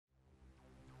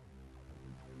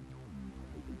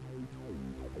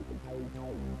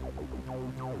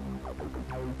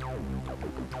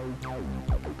Welcome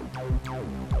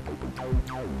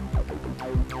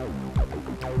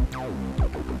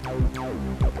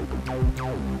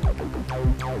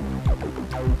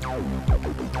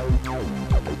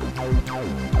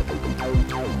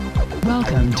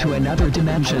to another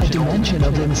dimension, a dimension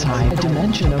of insight, a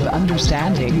dimension of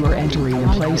understanding. You are entering a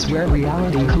place where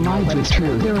reality collides with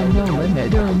truth. There are no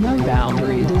limits, there are no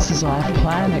boundaries. This is Off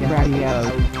Planet Radio.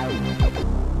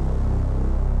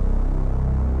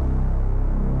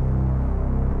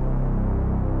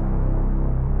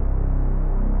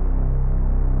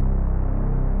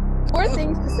 More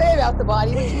things to say about the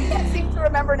body, which we can't seem to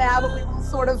remember now, but we will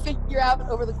sort of figure out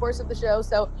over the course of the show.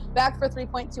 So back for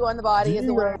 3.2 on the body is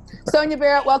the word. Sonia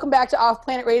Barrett, welcome back to Off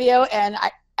Planet Radio. And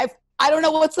I don't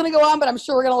know what's going to go on, but I'm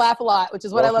sure we're going to laugh a lot, which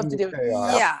is what I love to do.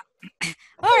 Yeah.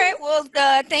 All right. Well,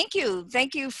 thank you.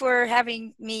 Thank you for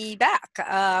having me back.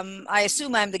 I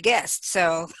assume I'm the guest,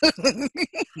 so.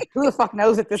 Who the fuck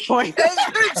knows at this point? We're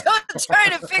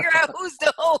trying to figure out who's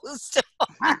the host.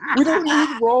 We don't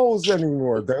need roles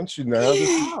anymore, don't you know?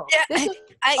 Throughout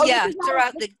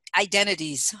the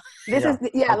identities.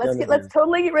 Let's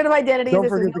totally get rid of identities. Don't this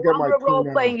forget is to no get my longer a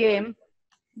role-playing game.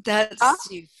 That's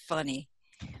too funny.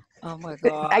 Oh my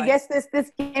God. I guess this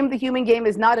game, the human game,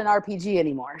 is not an RPG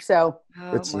anymore. So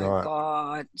it's not.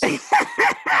 God.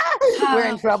 We're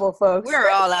in trouble, folks. We're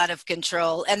all out of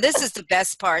control. And this is the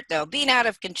best part, though. Being out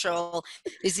of control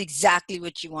is exactly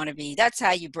what you want to be. That's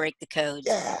how you break the code.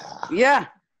 Yeah.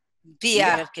 Be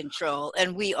out of control.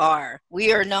 And we are.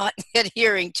 We are not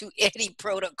adhering to any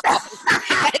protocol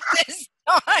at this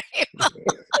time.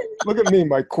 Look at me.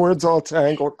 My cord's all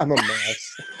tangled. I'm a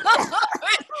mess.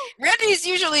 Randy's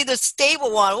usually the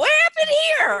stable one. What happened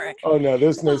here? Oh, no,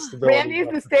 there's no stability. Randy's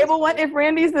the stable one. If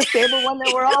Randy's the stable one, then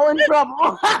we're all in trouble.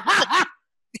 All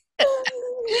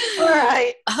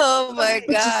right. Oh, my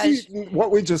gosh. What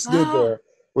we just did there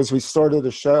was we started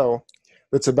a show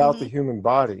that's about the human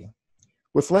body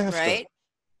with laughter. Right.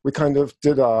 We kind of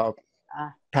did a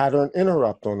pattern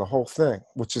interrupt on the whole thing,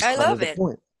 which is kind of the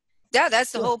point. Yeah,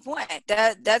 that's the whole point.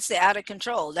 That's the out of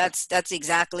control. That's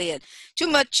exactly it. Too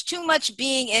much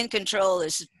being in control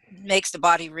makes the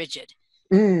body rigid.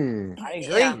 I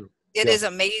agree. Yeah, it is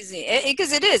amazing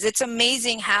because it is. It's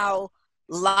amazing how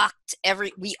locked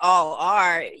we all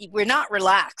are. We're not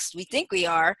relaxed. We think we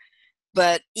are,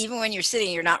 but even when you're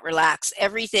sitting, you're not relaxed.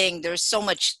 Everything, there's so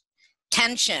much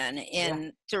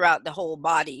tension throughout the whole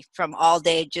body from all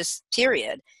day, just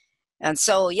period. And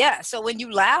so, so when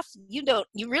you laugh, you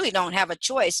really don't have a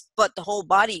choice, but the whole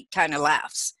body kind of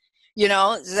laughs,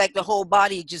 it's like the whole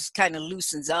body just kind of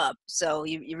loosens up. So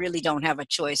you really don't have a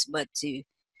choice, but to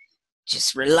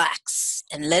just relax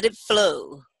and let it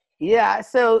flow. Yeah.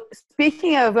 So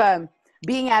speaking of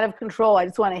being out of control, I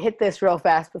just want to hit this real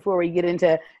fast before we get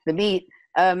into the meat.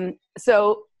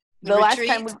 So the last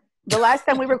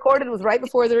time we recorded was right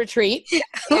before the retreat.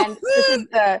 And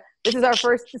this is our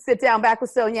first sit down back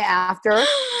with Sonia after.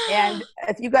 And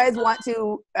if you guys want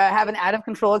to have an out of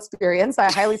control experience,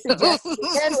 I highly suggest you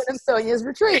attend one of Sonia's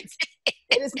retreats.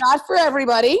 It is not for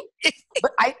everybody,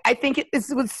 but I think this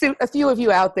would suit a few of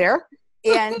you out there.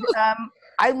 And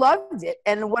I loved it.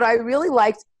 And what I really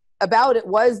liked about it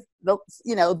was the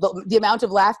amount of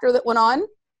laughter that went on.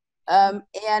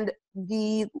 And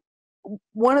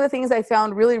one of the things I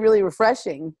found really, really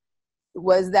refreshing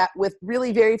was that with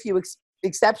really very few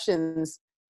exceptions,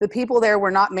 the people there were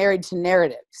not married to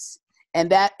narratives. And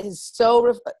that is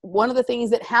one of the things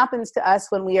that happens to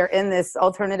us when we are in this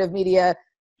alternative media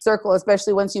circle,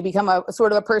 especially once you become a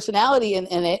sort of a personality in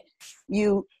it,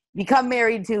 you become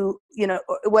married to,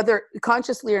 whether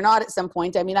consciously or not at some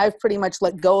point. I mean, I've pretty much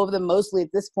let go of them mostly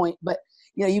at this point, but,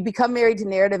 you become married to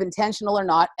narrative, intentional or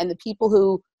not. And the people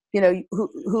who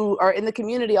are in the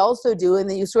community also do, and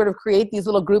then you sort of create these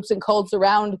little groups and cults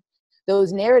around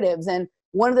those narratives. And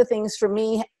one of the things for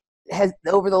me has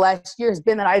over the last year has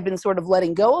been that I've been sort of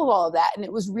letting go of all of that. And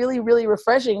it was really, really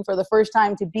refreshing for the first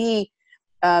time to be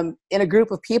in a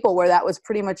group of people where that was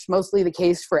pretty much mostly the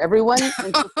case for everyone.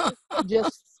 And to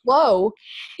just flow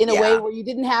in a way where you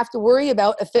didn't have to worry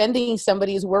about offending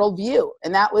somebody's worldview.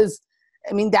 And that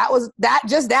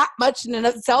much in and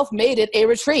of itself made it a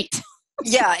retreat.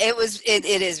 Yeah,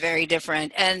 it is very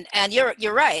different. And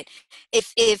you're right.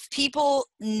 If people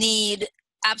need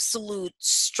absolute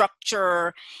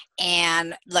structure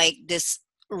and like this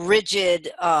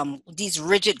these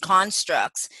rigid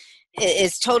constructs,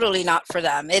 is totally not for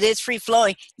them. It is free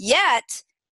flowing, yet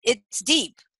it's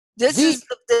deep. This is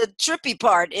the trippy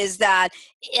part, is that,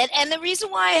 and the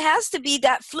reason why it has to be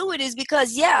that fluid is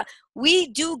because, we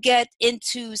do get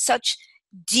into such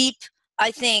deep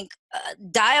I think,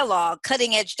 dialogue,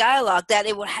 cutting edge dialogue, that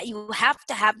it would you have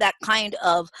to have that kind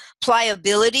of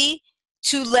pliability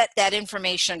to let that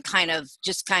information kind of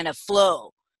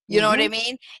flow. You know what I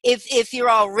mean? If you're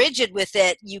all rigid with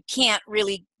it, you can't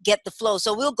really get the flow.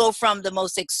 So we'll go from the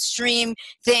most extreme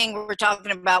thing we're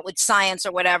talking about with science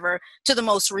or whatever to the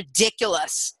most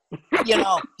ridiculous, you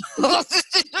know.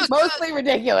 Mostly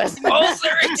ridiculous. Mostly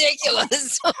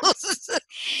ridiculous.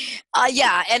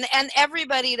 Yeah, and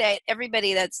everybody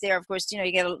that's there, of course, you know,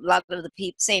 you get a lot of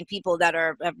the same people that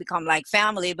have become like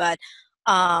family, but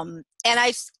and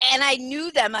I knew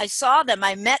them, I saw them,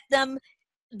 I met them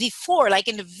before, like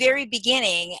in the very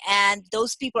beginning, and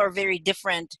those people are very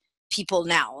different people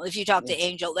now. If you talk to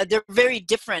Angel, they're very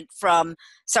different from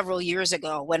several years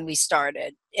ago when we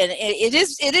started, and it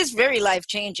is very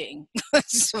life-changing.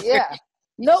 Yeah,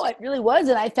 no, it really was,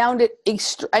 and I found it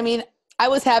I mean, I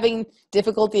was having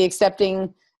difficulty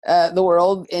accepting the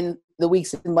world in the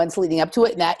weeks and months leading up to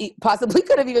it, and that possibly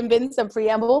could have even been some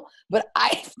preamble, but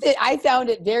I found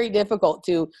it very difficult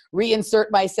to reinsert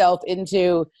myself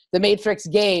into the Matrix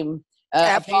game.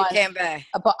 After you came back.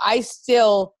 I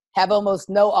still have almost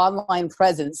no online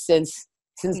presence since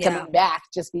coming back,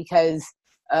 just because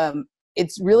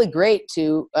it's really great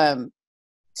to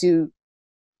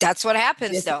that's what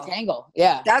happens, though. Tangle.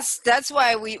 Yeah. That's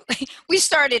why we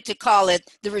started to call it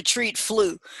the retreat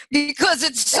flu, because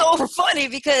it's so funny,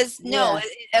 because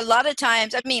a lot of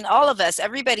times, I mean, all of us,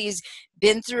 everybody's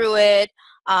been through it.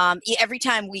 Every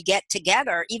time we get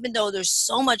together, even though there's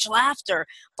so much laughter,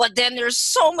 but then there's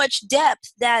so much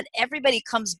depth that everybody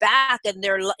comes back, and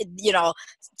they're, you know,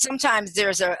 sometimes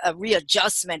there's a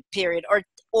readjustment period,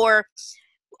 or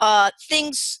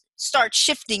things start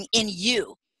shifting in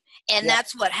you. And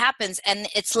that's what happens. And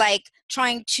it's like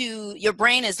your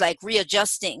brain is like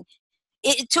readjusting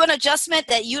to an adjustment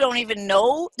that you don't even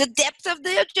know the depth of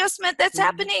the adjustment that's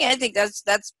happening. I think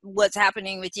that's what's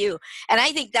happening with you. And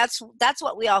I think that's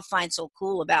what we all find so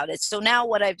cool about it. So now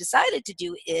what I've decided to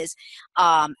do is,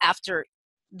 after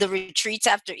the retreats,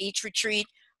 after each retreat,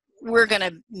 we're going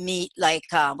to meet, like,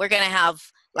 we're going to have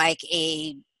like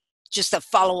just a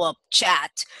follow-up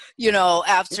chat, you know,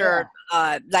 after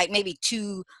like maybe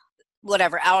 2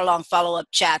 hour-long follow-up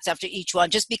chats after each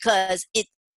one, just because it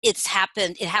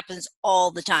happens all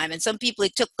the time. And some people,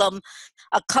 it took them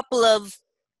a couple of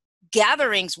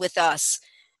gatherings with us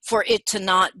for it to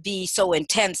not be so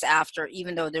intense after,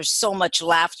 even though there's so much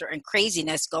laughter and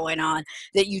craziness going on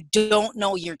that you don't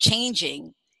know you're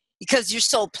changing, because you're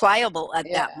so pliable at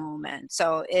that moment.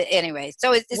 So anyway,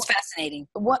 so it's fascinating.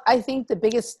 What I think the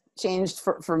biggest change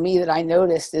for me that I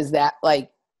noticed is that, like,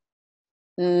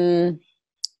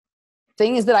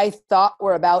 things that I thought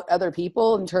were about other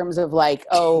people, in terms of like,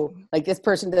 oh, like this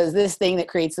person does this thing that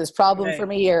creates this problem for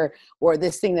me, or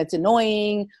this thing that's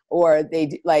annoying, or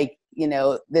they like, you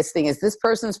know, this thing is this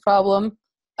person's problem.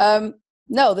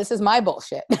 No, this is my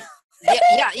bullshit.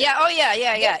 Yeah.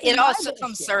 It also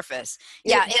comes surface.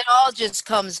 Yeah, it all just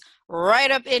comes right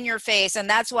up in your face. And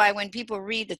that's why when people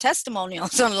read the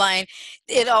testimonials online,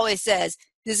 it always says,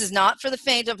 this is not for the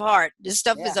faint of heart. This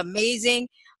stuff is amazing.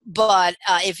 But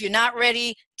if you're not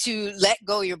ready to let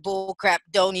go your bull crap,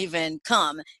 don't even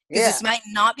come, because this might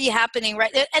not be happening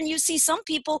right. And you see some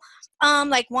people,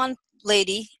 like one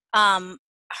lady,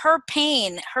 her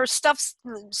pain, her stuff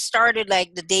started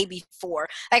like the day before.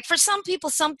 Like for some people,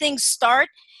 some things start.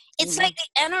 It's like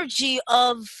the energy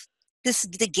of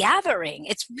the gathering.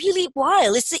 It's really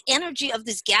wild. It's the energy of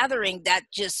this gathering that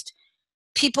just,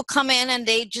 people come in and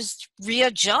they just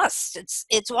readjust.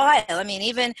 It's wild. I mean,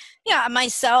 even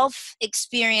myself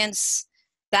experience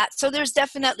that. So there's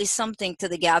definitely something to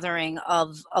the gathering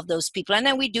of those people. And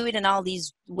then we do it in all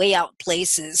these way out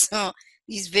places,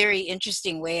 these very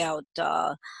interesting way out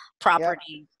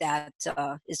property that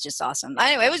is just awesome.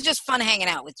 Anyway, it was just fun hanging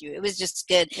out with you. It was just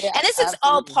good. And this is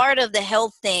all part of the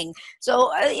health thing.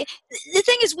 So the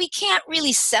thing is, we can't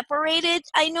really separate it.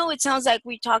 I know it sounds like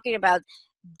we're talking about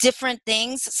different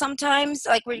things sometimes,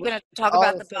 like we're going to talk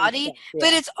about the body,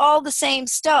 but it's all the same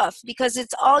stuff, because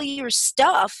it's all your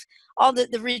stuff, all the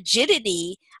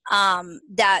rigidity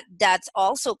that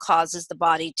also causes the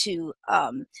body to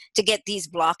get these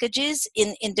blockages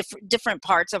in different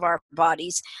parts of our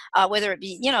bodies, whether it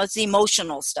be, you know, it's the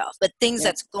emotional stuff, but things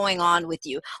that's going on with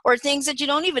you, or things that you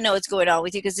don't even know it's going on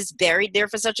with you because it's buried there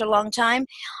for such a long time.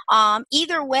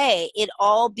 Either way, it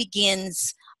all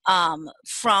begins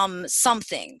from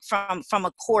something, from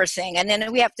a core thing, and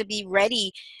then we have to be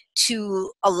ready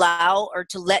to allow or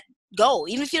to let go.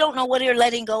 Even if you don't know what you're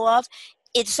letting go of,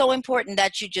 it's so important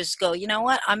that you just go, you know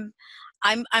what,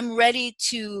 I'm ready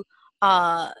to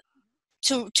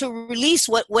to release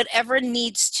whatever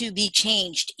needs to be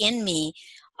changed in me,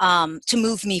 to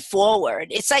move me forward.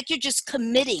 It's like you're just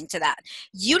committing to that.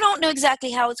 You don't know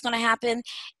exactly how it's going to happen.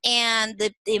 And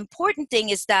the important thing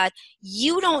is that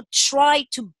you don't try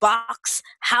to box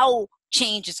how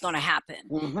change is going to happen.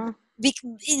 Mm-hmm.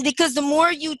 Because the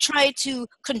more you try to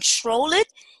control it,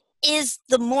 is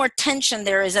the more tension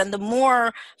there is, and the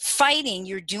more fighting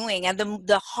you're doing, and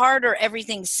the harder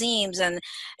everything seems, and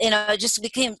it just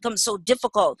becomes so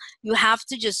difficult. You have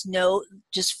to just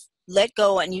let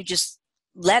go, and you just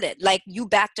let it, like you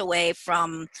backed away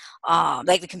from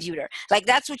like the computer, like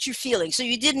that's what you're feeling. So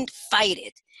you didn't fight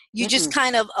it, you just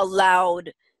kind of allowed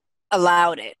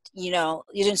it. You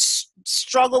didn't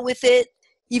struggle with it,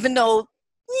 even though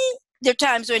there are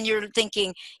times when you're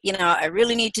thinking, I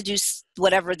really need to do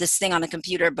whatever this thing on the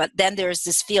computer, but then there's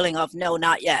this feeling of no,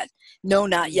 not yet,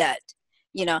 and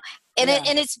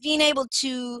it's being able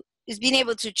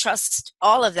to trust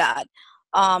all of that.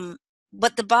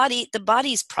 But the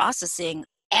body's processing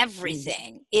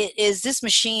everything. This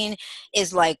machine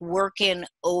is like working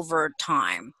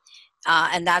overtime.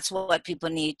 And that's what people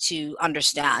need to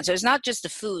understand. So it's not just the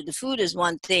food. The food is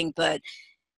one thing, but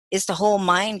it's the whole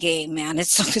mind game, man.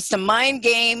 It's the mind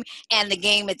game and the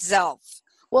game itself.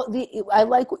 Well, I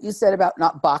like what you said about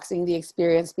not boxing the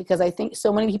experience, because I think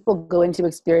so many people go into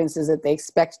experiences that they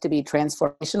expect to be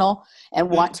transformational and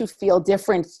want to feel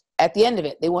different at the end of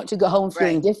it. They want to go home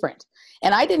feeling different.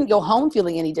 And I didn't go home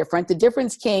feeling any different. The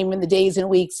difference came in the days and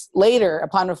weeks later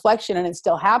upon reflection, and it's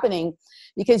still happening,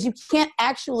 because you can't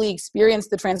actually experience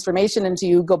the transformation until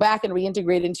you go back and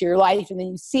reintegrate into your life, and then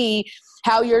you see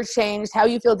how you're changed, how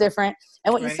you feel different.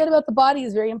 And what you said about the body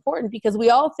is very important, because we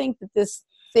all think that this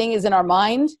thing is in our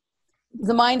mind.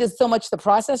 The mind is so much the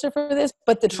processor for this,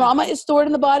 but the trauma is stored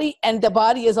in the body, and the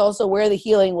body is also where the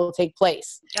healing will take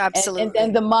place. Absolutely.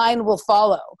 And the mind will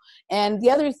follow. And the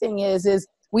other thing is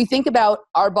we think about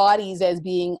our bodies as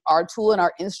being our tool and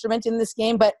our instrument in this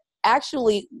game, but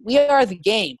actually we are the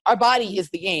game. Our body is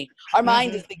the game. Our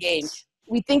mind is the game.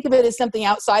 We think of it as something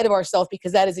outside of ourselves,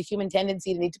 because that is a human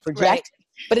tendency to need to project,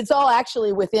 but it's all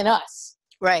actually within us.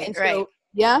 Right. And so,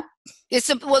 yeah. This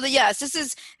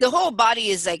is the whole body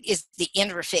is the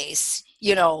interface,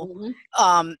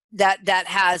 that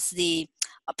has the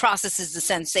processes the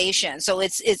sensation. So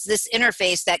it's this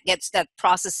interface that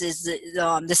processes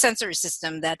the sensory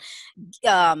system, that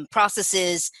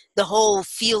processes the whole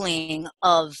feeling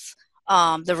of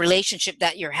the relationship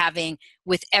that you're having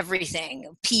with everything,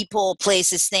 people,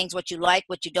 places, things, what you like,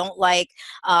 what you don't like,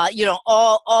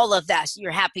 all of that,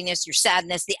 your happiness, your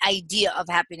sadness, the idea of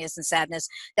happiness and sadness,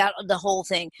 that the whole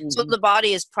thing. So the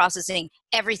body is processing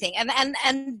everything. And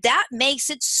that makes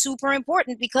it super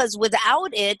important, because without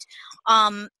it,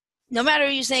 no matter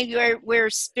you saying we're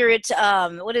spirit,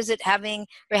 what is it,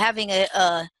 we're having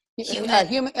a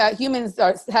humans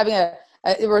are having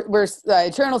we're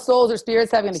eternal souls or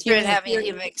spirits having a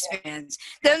human experience.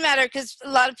 Doesn't matter, because a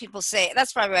lot of people say,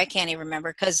 that's probably why I can't even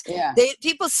remember, because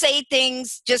people say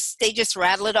things, they just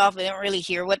rattle it off. They don't really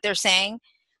hear what they're saying.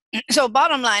 So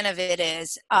bottom line of it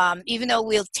is, even though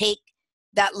we'll take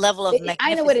that level of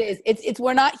I know what it is. It's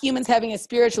we're not humans having a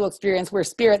spiritual experience. We're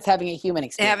spirits having a human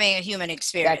experience. Having a human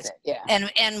experience. That's it, yeah.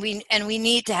 And we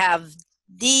need to have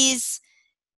these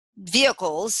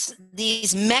vehicles,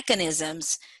 these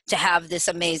mechanisms, to have this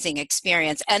amazing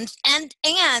experience. And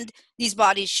these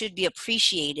bodies should be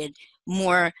appreciated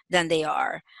more than they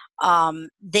are.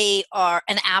 They are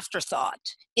an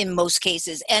afterthought in most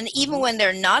cases, and even when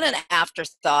they're not an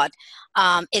afterthought,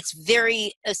 it's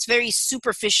very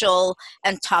superficial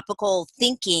and topical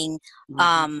thinking.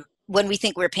 When we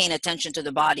think we're paying attention to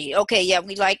the body,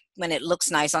 we like when it looks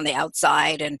nice on the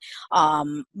outside, and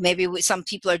maybe some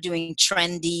people are doing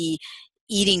trendy,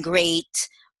 eating great,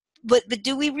 but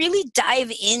do we really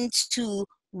dive into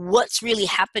what's really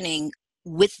happening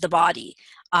with the body?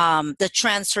 The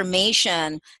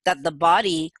transformation that the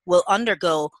body will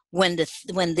undergo when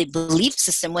the belief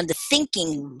system, when the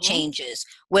thinking changes,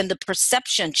 when the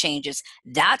perception changes.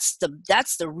 That's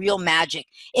the real magic.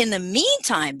 In the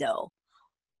meantime, though,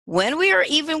 when we're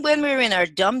in our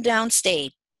dumbed down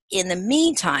state, in the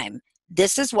meantime,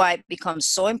 this is why it becomes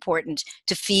so important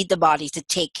to feed the body, to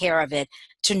take care of it,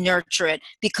 to nurture it,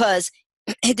 because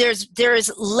there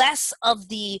is less of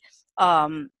the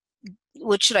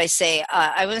what should I say?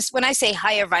 When I say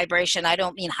higher vibration, I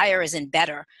don't mean higher as in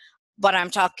better, but I'm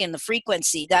talking the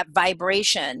frequency, that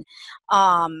vibration.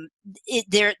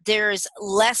 There's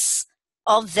less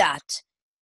of that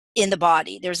in the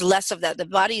body. There's less of that. The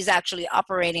body is actually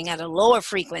operating at a lower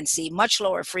frequency, much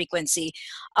lower frequency,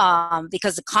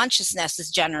 because the consciousness is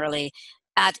generally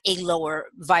at a lower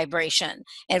vibration.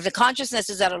 And if the consciousness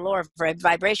is at a lower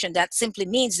vibration, that simply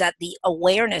means that the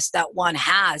awareness that one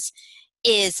has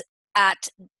is at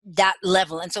that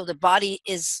level. And so the body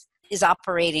is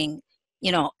operating,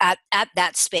 you know, at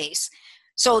that space.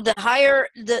 So the higher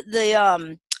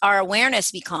our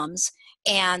awareness becomes,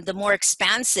 and the more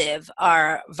expansive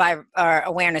our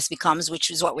awareness becomes, which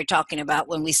is what we're talking about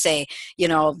when we say, you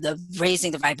know, the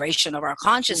raising the vibration of our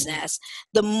consciousness,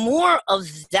 the more of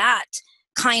that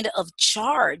kind of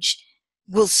charge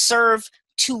will serve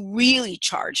to really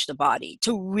charge the body,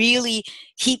 to really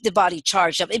keep the body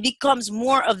charged up. It becomes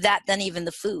more of that than even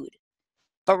the food.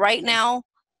 But right now,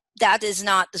 that is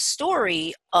not the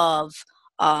story of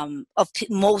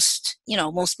most, you know,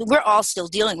 we're all still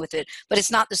dealing with it, but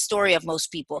it's not the story of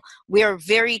most people. We're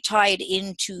very tied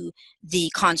into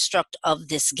the construct of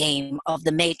this game, of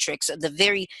the matrix, of the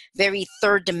very, very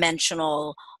third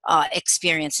dimensional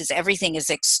experiences. Everything is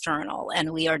external,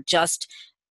 and we are just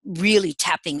really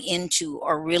tapping into,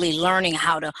 or really learning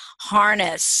how to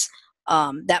harness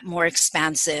that more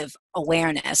expansive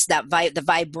awareness, that the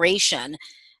vibration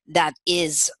that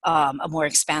is a more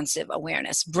expansive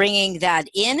awareness. Bringing that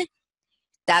in,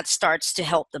 that starts to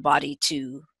help the body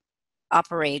to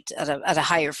operate at a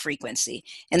higher frequency.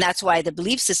 And that's why the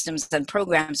belief systems and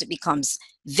programs, it becomes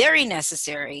very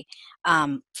necessary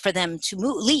for them to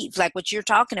leave, like what you're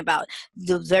talking about.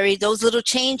 Those little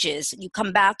changes, you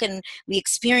come back and we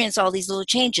experience all these little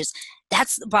changes.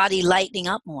 That's the body lightening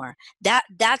up more.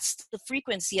 That's the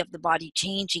frequency of the body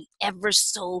changing ever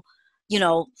so, you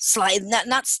know,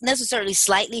 not necessarily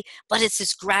slightly, but it's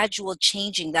this gradual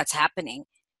changing that's happening,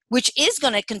 which is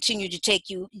going to continue to take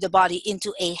the body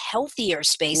into a healthier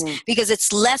space, because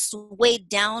it's less weighed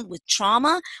down with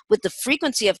trauma, with the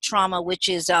frequency of trauma, which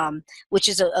is going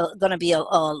to be a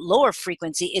lower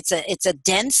frequency. It's a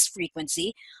dense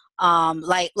frequency,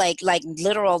 like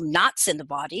literal knots in the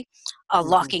body,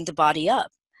 locking the body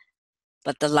up.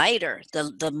 But the lighter,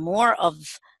 the more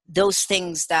of those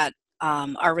things that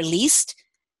are released,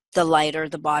 the lighter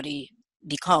the body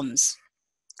becomes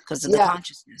because of the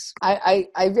consciousness.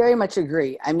 I very much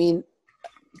agree. I mean,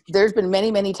 there's been many,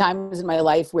 many times in my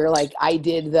life where, like, I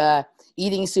did the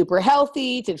eating super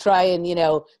healthy to try and, you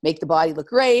know, make the body look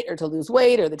great, or to lose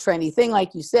weight, or the trendy thing,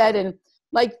 like you said. And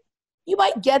like, you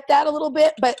might get that a little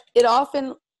bit, but it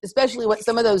often, especially what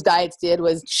some of those diets did,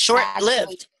 was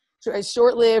short-lived.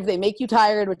 Short-lived. They make you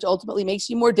tired, which ultimately makes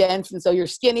you more dense. And so you're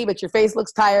skinny, but your face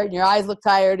looks tired and your eyes look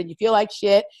tired and you feel like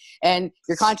shit. And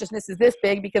your consciousness is this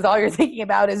big because all you're thinking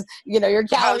about is, you know, your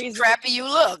calories. How crappy you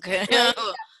look. Right?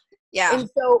 Yeah. And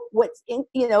so what's in,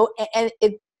 you know, and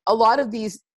a lot of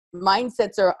these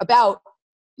mindsets are about,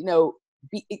 you know,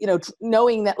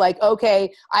 knowing that, like,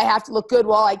 okay, I have to look good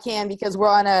while I can because we're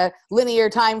on a linear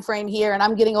time frame here and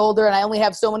I'm getting older and I only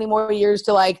have so many more years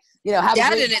to, like, you know, have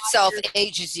that in itself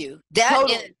ages you. That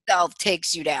in itself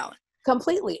takes you down.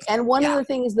 Completely. And one of the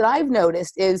things that I've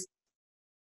noticed is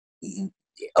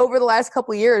over the last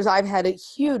couple of years, I've had a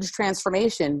huge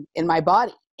transformation in my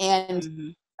body.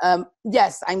 And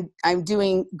yes, I'm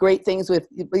doing great things with,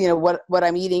 you know, what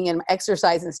I'm eating and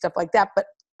exercise and stuff like that. But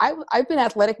I've been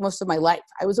athletic most of my life.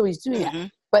 I was always doing that.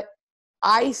 But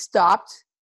I stopped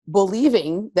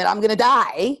believing that I'm going to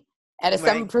die at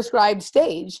some prescribed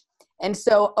stage. And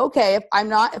so, okay, if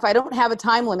I don't have a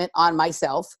time limit on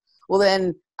myself, well,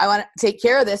 then I want to take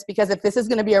care of this, because if this is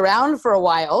going to be around for a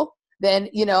while, then,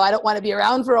 you know, I don't want to be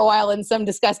around for a while in some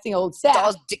disgusting old sack. It's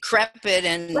all decrepit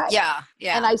and yeah.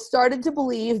 And I started to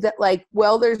believe that, like,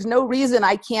 well, there's no reason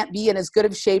I can't be in as good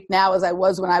of shape now as I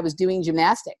was when I was doing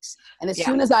gymnastics. And as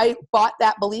soon as I bought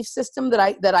that belief system that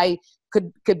I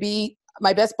could be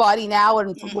my best body now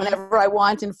and whenever I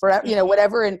want and forever, you know,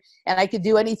 whatever. And I could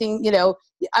do anything, you know,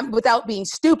 without being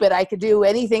stupid. I could do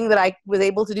anything that I was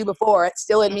able to do before. It's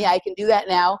still in me. I can do that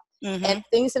now. And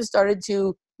things have started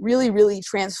to really, really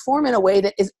transform in a way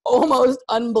that is almost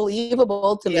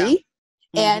unbelievable to me.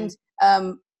 And,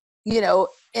 you know,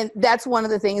 and that's one of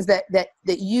the things that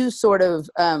you sort of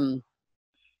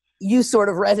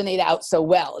resonate out so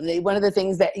well. And one of the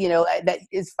things that, you know,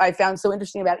 I found so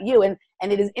interesting about you, and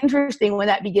it is interesting when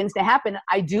that begins to happen.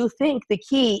 I do think the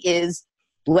key is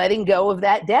letting go of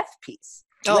that death piece,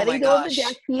 letting go of the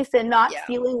death piece, and not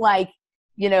feeling like,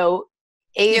 you know,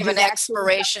 age you have an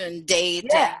expiration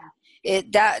date.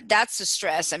 That's the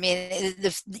stress. I mean,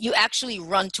 you actually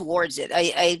run towards it.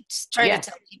 I try to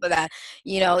tell people that,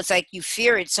 you know, it's like you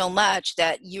fear it so much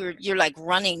that you're like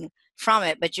running from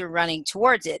it, but you're running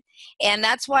towards it. And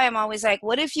that's why I'm always like,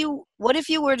 what if you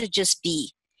were to just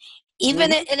be?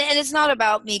 Even and it's not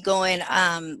about me going,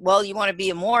 well, you want to be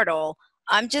immortal.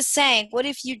 I'm just saying, what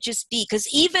if you just be? Because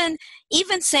even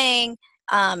saying,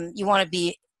 you want to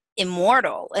be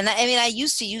immortal. And I mean, I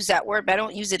used to use that word, but I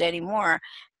don't use it anymore.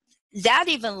 That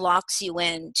even locks you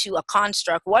into a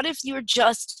construct. What if you're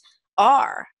just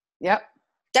are? Yep.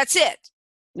 That's it.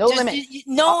 No limit.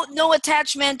 No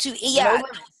attachment to No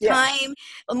limits, time.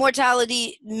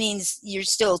 Immortality means you're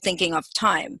still thinking of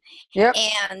time. Yep.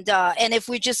 And if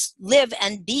we just live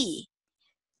and be,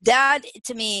 that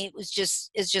to me is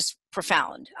just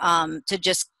profound. To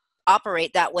just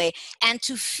operate that way and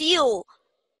to feel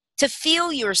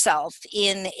yourself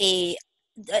in a,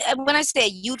 when I say a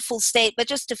youthful state, but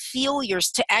just to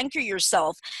to anchor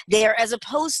yourself there, as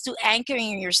opposed to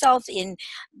anchoring yourself in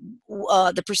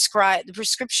the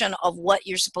prescription of what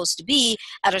you're supposed to be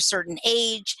at a certain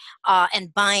age,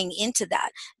 and buying into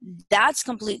that. That's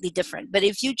completely different. But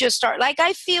if you just start, like,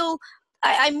 I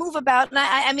move about, and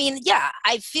I mean, yeah,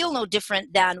 I feel no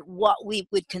different than what we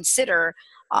would consider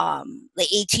the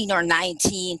 18 or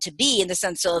 19 to be, in the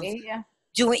sense of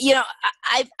doing,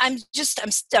 I'm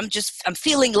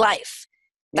feeling life.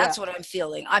 That's what I'm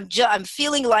feeling. I'm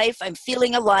feeling life. I'm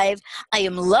feeling alive. I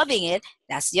am loving it.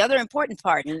 That's the other important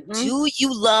part. Mm-hmm. Do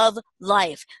you love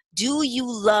life? Do you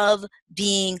love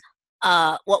being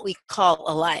what we call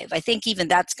alive? I think even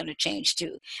that's going to change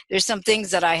too. There's some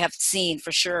things that I have seen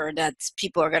for sure that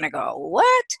people are going to go,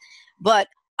 what? But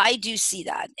I do see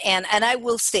that. And I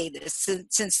will say this,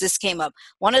 since this came up,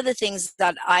 one of the things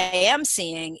that I am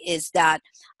seeing is that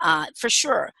for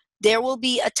sure, there will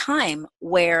be a time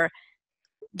where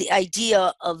the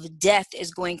idea of death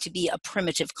is going to be a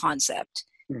primitive concept.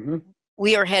 Mm-hmm.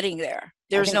 We are heading there.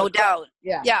 There's no doubt.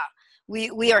 Yeah.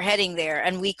 We are heading there,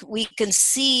 and we can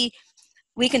see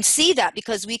that,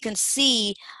 because we can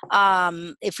see,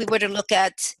 if we were to look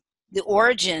at the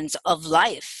origins of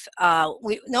life,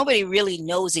 nobody really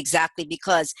knows exactly,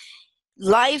 because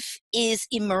life is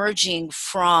emerging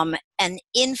from an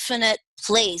infinite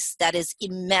place that is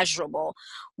immeasurable.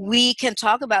 We can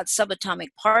talk about subatomic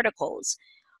particles,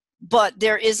 but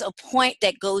there is a point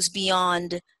that goes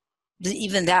beyond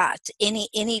even that.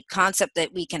 Any concept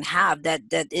that we can have that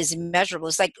is immeasurable.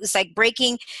 It's like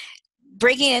breaking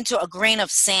into a grain of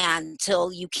sand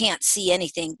till you can't see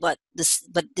anything, but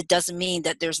it doesn't mean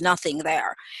that there's nothing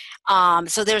there.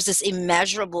 So there's this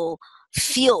immeasurable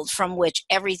field from which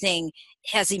everything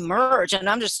has emerged. And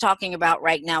I'm just talking about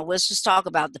right now, let's just talk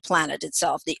about the planet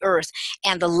itself, the earth,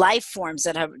 and the life forms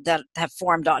that have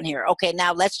formed on here. Okay,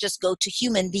 now let's just go to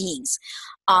human beings.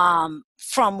 From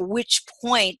which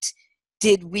point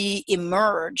did we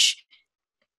emerge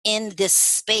in this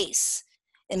space?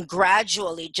 And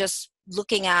gradually, just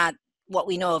looking at what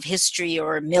we know of history,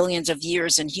 or millions of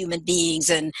years in human beings,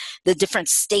 and the different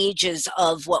stages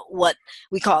of what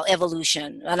we call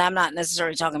evolution. And I'm not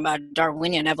necessarily talking about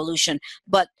Darwinian evolution,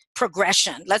 but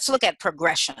progression. Let's look at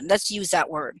progression. Let's use that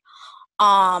word.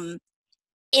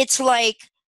 It's like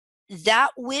that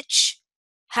which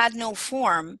had no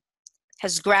form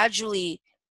has gradually,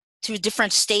 through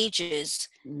different stages,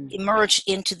 emerged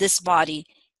into this body,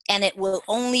 and it will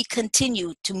only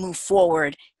continue to move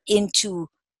forward into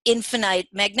infinite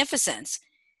magnificence.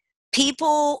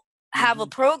 People have a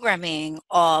programming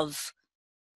of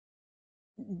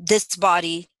this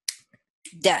body,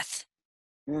 death.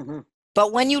 Mm-hmm.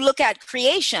 But when you look at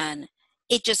creation,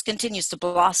 it just continues to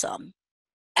blossom.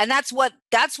 And that's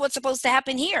what's supposed to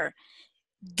happen here.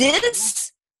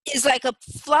 This is like a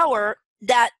flower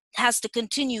that has to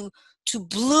continue to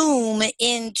bloom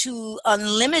into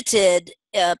unlimited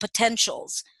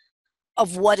potentials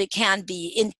of what it can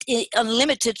be,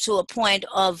 unlimited to a point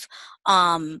of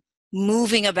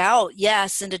moving about,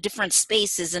 yes, into different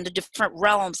spaces, into different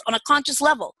realms on a conscious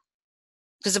level.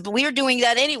 Because we're doing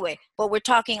that anyway, but we're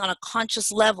talking on a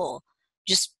conscious level,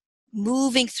 just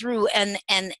moving through and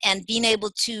being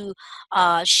able to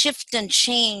shift and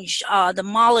change the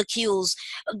molecules,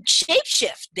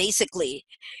 shapeshift basically,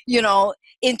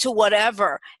 into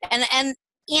whatever. And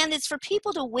it's for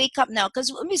people to wake up now, because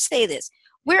let me say this.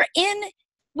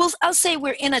 I'll say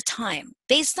we're in a time,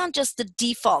 based on just the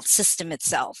default system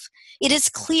itself. It is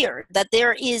clear that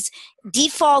there is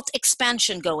default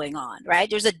expansion going on, right?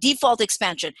 There's a default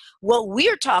expansion. What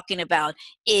we're talking about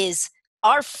is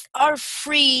our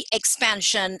free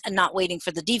expansion and not waiting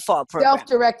for the default program.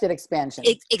 Self-directed expansion.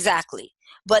 Exactly.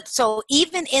 But so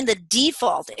even in the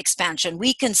default expansion,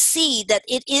 we can see that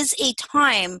it is a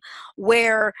time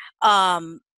where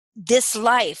this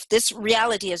life, this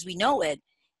reality as we know it,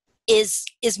 is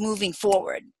moving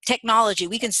forward. Technology,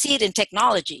 we can see it in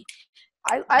technology.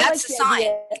 That's a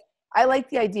sign. I like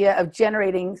the idea of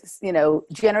generating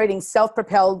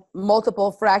self-propelled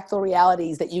multiple fractal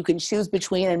realities that you can choose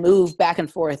between and move back and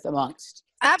forth amongst.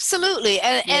 Absolutely.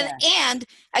 And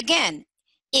again,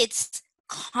 it's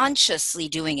consciously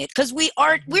doing it, because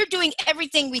we're doing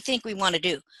everything we think we want to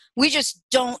do. We just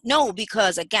don't know,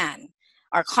 because again,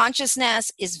 our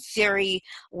consciousness is very,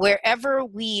 wherever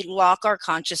we lock our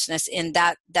consciousness in,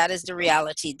 that is the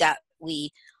reality that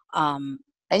we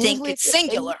think it's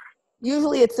singular.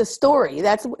 Usually it's a story.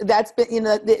 That's been, you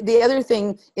know, the other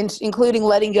thing, including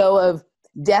letting go of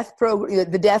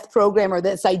the death program, or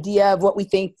this idea of what we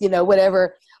think, you know,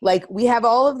 whatever. Like, we have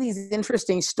all of these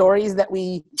interesting stories that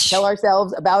we tell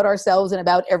ourselves and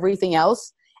about everything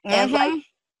else. And like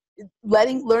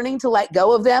learning to let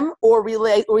go of them, or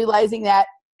realizing that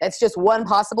that's just one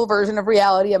possible version of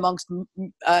reality amongst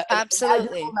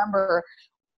absolutely a number,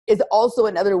 is also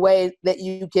another way that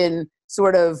you can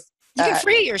sort of you can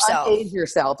free yourself, unage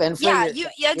yourself, and free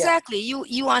yourself. Exactly. You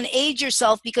unage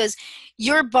yourself, because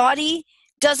your body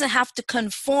doesn't have to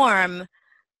conform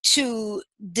to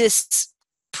this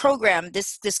program,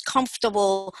 this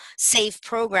comfortable, safe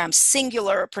program,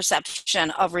 singular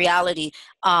perception of reality,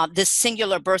 this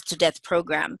singular birth to death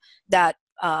program that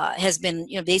has been,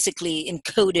 you know, basically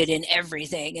encoded in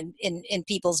everything, in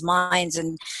people's minds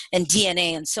and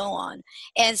DNA and so on.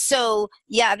 And so,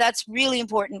 yeah, that's really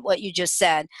important. What you just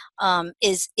said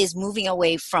is moving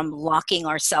away from locking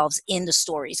ourselves in the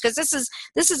stories, because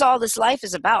this is all this life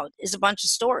is about, is a bunch of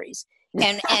stories.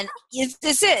 And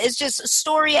it's just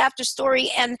story after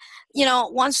story, and you know,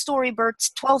 one story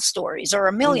births 12 stories or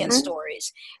a million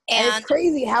stories. And it's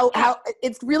crazy how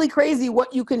it's really crazy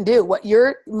what you can do, what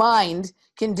your mind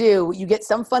can do. You get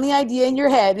some funny idea in your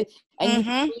head, and you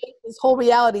can create this whole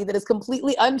reality that is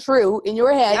completely untrue in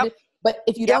your head. But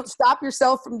if you don't stop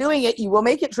yourself from doing it, you will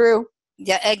make it true.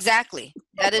 Yeah, exactly.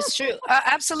 That is true.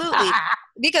 Absolutely.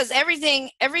 Because everything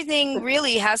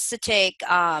really has to take,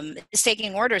 is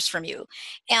taking orders from you.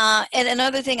 And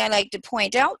another thing I like to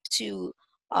point out to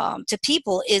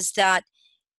people is that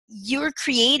you're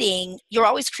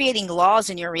always creating laws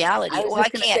in your reality. I was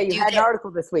just going to say, you had an article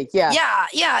this week. Yeah.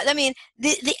 Yeah. I mean,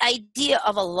 the idea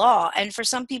of a law, and for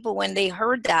some people, when they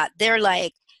heard that, they're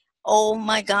like, oh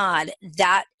my God,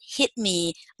 that hit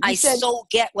me. I so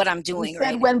get what I'm doing. You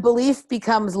said when belief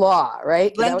becomes law,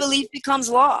 right? When belief becomes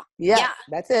law. Yeah,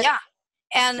 that's it. Yeah.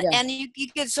 And you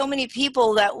get so many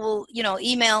people that will, you know,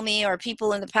 email me, or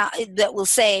people in the past that will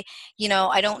say, you know,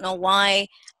 I don't know why,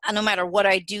 no matter what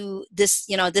I do, this,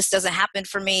 you know, this doesn't happen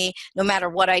for me, no matter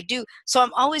what I do. So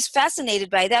I'm always fascinated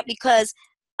by that, because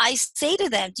I say to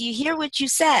them, do you hear what you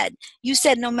said? You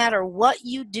said, no matter what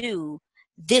you do,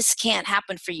 this can't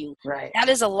happen for you. Right. That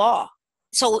is a law.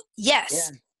 So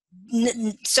yes.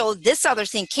 Yeah. So this other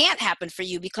thing can't happen for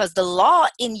you, because the law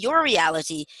in your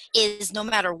reality is, no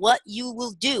matter what you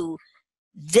will do,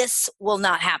 this will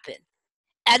not happen.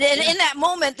 And then in that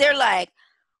moment, they're like,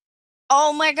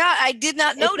 oh my God, I did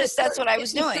not notice that's what I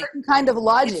was doing. It's a certain kind of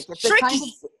logic. It's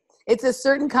tricky. It's a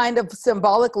certain kind of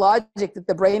symbolic logic that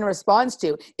the brain responds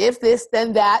to. If this,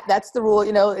 then that. That's the rule.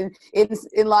 You know,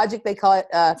 in logic, they call it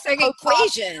it's like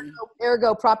equation.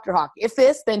 Ergo propter hoc. If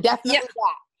this, then definitely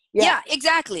that. Yeah,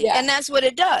 exactly. Yeah. And that's what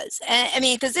it does. And I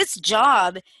mean, because its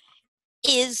job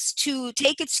is to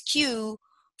take its cue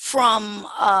from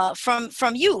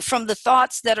you, from the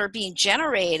thoughts that are being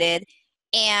generated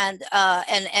and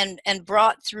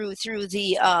brought through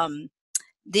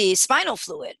the spinal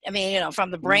fluid. I mean, you know,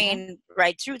 from the brain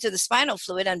right through to the spinal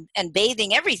fluid, and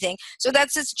bathing everything. So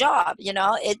that's its job. You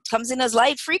know, it comes in as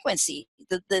light frequency,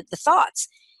 the thoughts.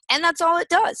 And that's all it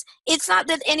does. It's not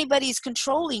that anybody's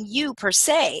controlling you per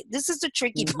se. This is the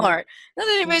tricky part. Not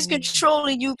that anybody's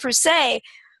controlling you per se,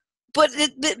 but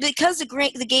because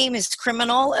the game is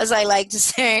criminal, as I like to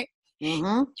say,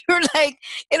 you're like,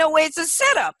 in a way, it's a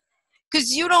setup.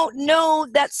 Because you don't know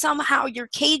that somehow you're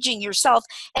caging yourself.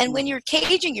 And when you're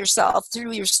caging yourself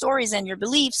through your stories and your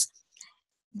beliefs,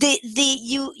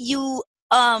 you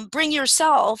bring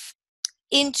yourself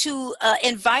into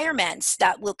environments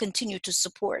that will continue to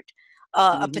support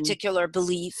a particular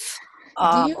belief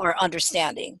or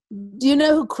understanding. Do you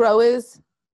know who Crow is?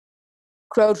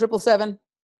 Crow 777?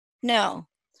 No.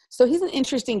 So he's an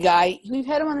interesting guy. We've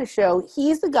had him on the show.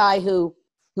 He's the guy who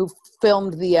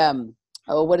filmed the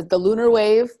the lunar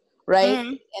wave,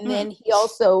 right? And then he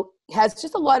also has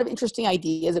just a lot of interesting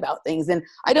ideas about things. And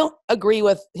I don't agree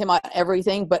with him on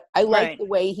everything, but I like the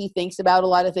way he thinks about a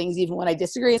lot of things. Even when I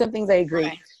disagree on some things, I agree.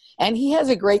 Right. And he has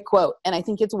a great quote, and I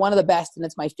think it's one of the best, and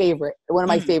it's my favorite, one of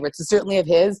my favorites. It's certainly of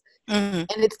his. And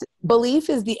it's, belief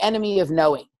is the enemy of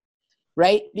knowing,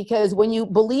 right? Because when you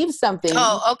believe something,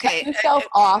 you cut yourself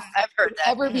off from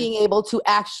ever being able to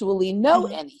actually know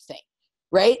anything.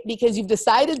 Right? Because you've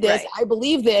decided this, I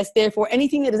believe this, therefore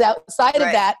anything that is outside of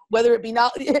that, whether it be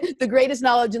the greatest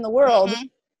knowledge in the world,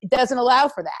 it doesn't allow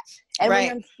for that. And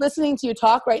when I'm listening to you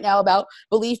talk right now about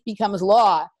belief becomes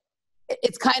law,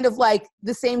 it's kind of like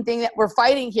the same thing that we're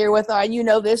fighting here with, and you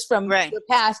know this from the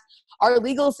past, our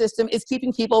legal system is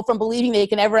keeping people from believing they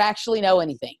can ever actually know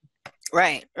anything.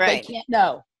 Right. They can't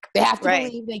know. They have to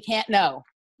believe they can't know.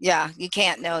 Yeah, you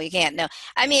can't know.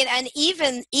 I mean, and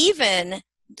even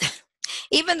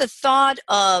the thought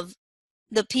of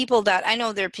the people that, I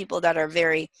know there are people that are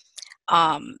very,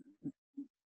 what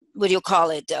do you call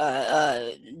it,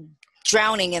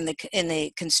 drowning in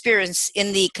the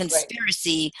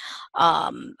conspiracy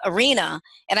arena,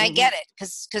 and I get it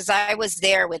because I was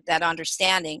there with that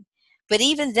understanding. But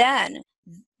even then,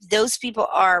 those people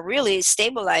are really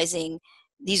stabilizing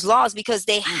these laws because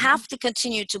they have to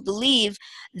continue to believe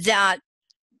that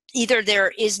either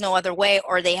there is no other way,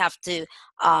 or they have to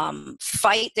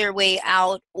fight their way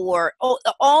out, or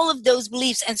all of those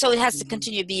beliefs, and so it has to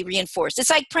continue to be reinforced. It's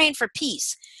like praying for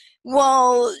peace.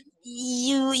 Well,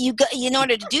 you got, in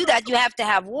order to do that, you have to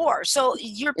have war. So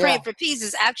you're praying for peace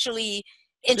is actually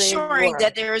ensuring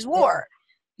that there is war.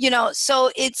 You know,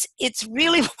 so it's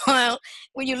really wild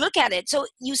when you look at it. So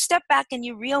you step back and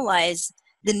you realize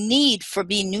the need for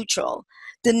being neutral,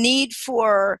 the need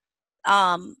for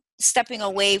stepping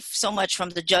away so much from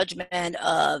the judgment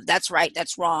of that's right,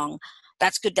 that's wrong,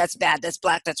 that's good, that's bad, that's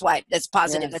black, that's white, that's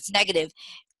positive, that's negative.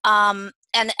 And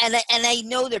I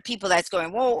know there are people that's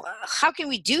going, well, how can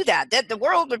we do that? That the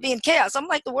world would be in chaos. I'm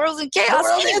like, the world's in chaos. The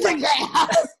world is in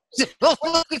chaos.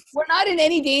 We're not in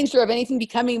any danger of anything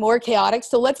becoming more chaotic.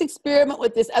 So let's experiment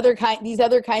with these other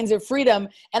kinds of freedom.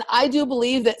 And I do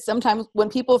believe that sometimes when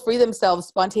people free themselves,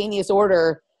 spontaneous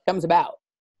order comes about.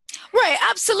 Right,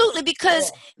 absolutely,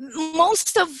 because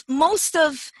most of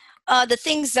the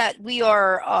things that we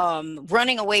are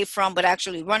running away from, but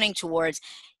actually running towards,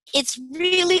 it's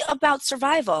really about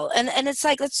survival. And it's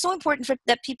like, it's so important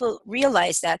that people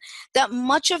realize that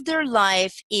much of their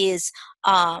life is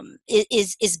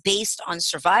based on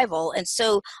survival. And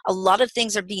so a lot of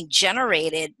things are being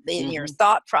generated in your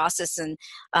thought process and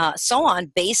so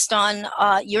on based on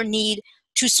your need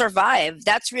to survive.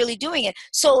 That's really doing it.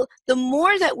 So the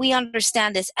more that we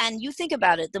understand this, and you think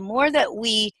about it, the more that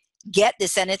we get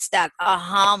this, and it's that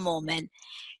aha moment,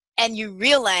 and you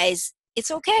realize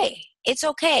it's okay. It's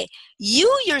okay. You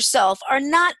yourself are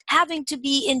not having to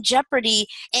be in jeopardy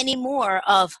anymore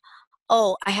of,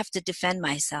 oh, I have to defend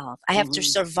myself. I have to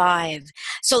survive.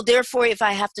 So therefore, if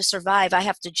I have to survive, I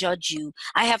have to judge you.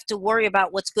 I have to worry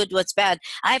about what's good, what's bad.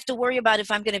 I have to worry about if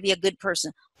I'm going to be a good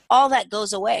person. All that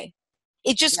goes away.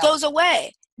 It just goes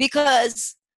away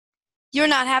because you're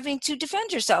not having to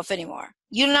defend yourself anymore.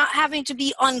 You're not having to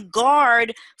be on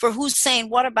guard for who's saying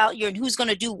what about you and who's going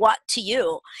to do what to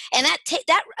you. And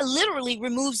that literally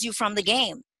removes you from the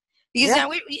game. Because now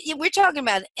we're talking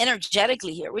about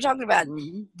energetically here. We're talking about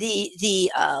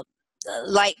the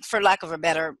like, for lack of a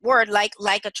better word, like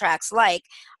attracts like.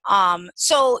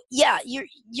 So yeah,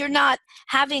 you're not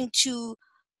having to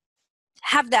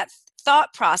have that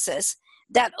thought process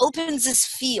that opens this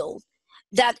field,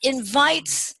 that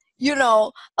invites, you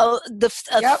know, a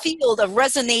field, a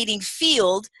resonating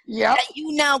field that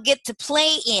you now get to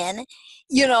play in,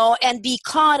 you know, and be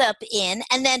caught up in.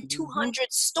 And then 200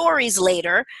 stories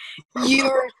later,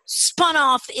 you're spun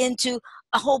off into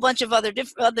a whole bunch of other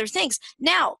things.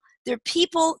 Now, there are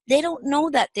people, they don't know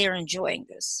that they're enjoying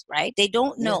this, right? They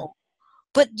don't know.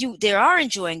 But they are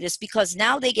enjoying this because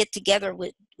now they get together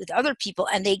with other people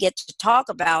and they get to talk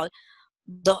about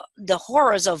the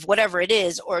horrors of whatever it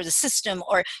is, or the system,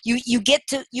 or you get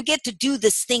to do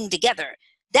this thing together.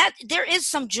 That there is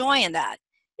some joy in that.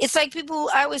 It's like people,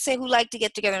 I always say, who like to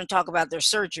get together and talk about their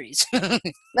surgeries.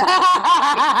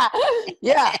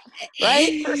 Yeah,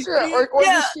 right, for sure. Or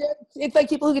it's like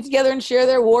people who get together and share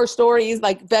their war stories,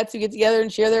 like vets who get together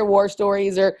and share their war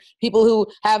stories, or people who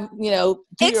have, you know,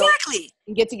 exactly,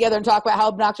 and get together and talk about how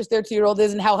obnoxious their 2-year-old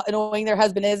is and how annoying their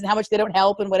husband is and how much they don't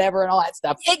help and whatever and all that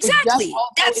stuff. Exactly,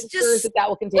 that's just that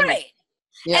will continue. Right.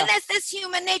 Yeah. And that's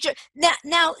human nature.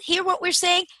 Now, hear what we're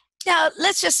saying. Now,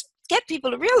 let's just get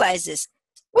people to realize this.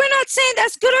 We're not saying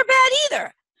that's good or bad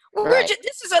either.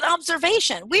 This is an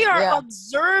observation. We are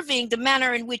observing the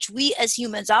manner in which we as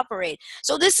humans operate.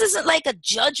 So this isn't like a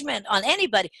judgment on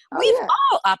anybody. We've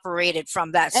all operated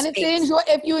from that space. And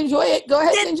if you enjoy it, go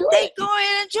ahead and enjoy it. Go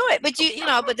ahead and enjoy it. But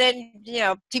but then,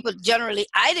 people generally,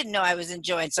 I didn't know I was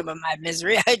enjoying some of my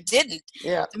misery. I didn't.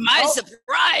 Yeah. To my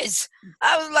surprise,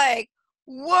 I was like,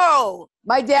 Whoa.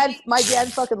 My dad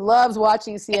fucking loves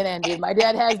watching CNN, dude. My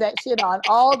dad has that shit on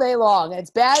all day long.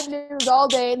 It's bad news all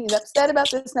day, and he's upset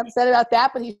about this and upset about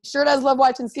that, but he sure does love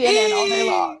watching CNN all day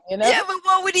long, you know? Yeah, but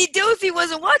what would he do if he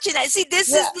wasn't watching that? See,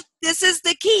 this is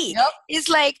the key. Yep. It's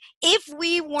like if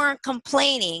we weren't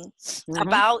complaining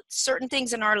about certain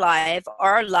things in our life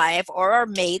or our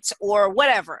mates or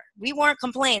whatever, we weren't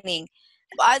complaining.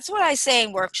 That's what I say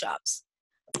in workshops.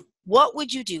 What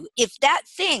would you do if that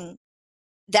thing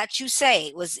that you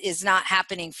say is not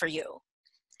happening for you?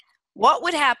 What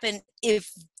would happen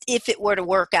if it were to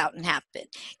work out and happen?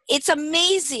 It's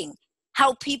amazing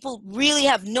how people really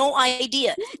have no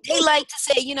idea. They like to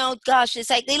say, gosh, it's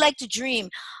like they like to dream.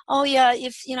 Oh yeah,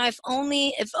 if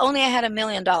only I had $1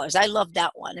 million. I love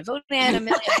that one. If only I had $1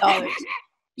 million.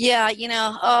 Yeah,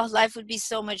 life would be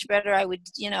so much better. I would,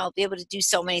 be able to do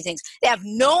so many things. They have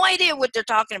no idea what they're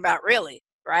talking about, really,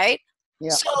 right?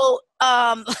 Yeah. So,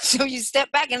 so you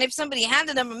step back, and if somebody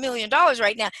handed them $1 million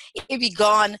right now, it'd be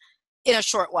gone in a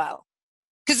short while,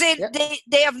 because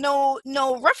they have no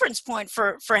reference point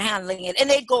for handling it, and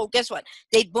they'd go. Guess what?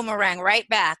 They'd boomerang right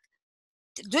back,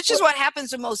 which is what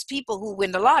happens to most people who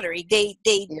win the lottery. They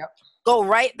go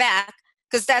right back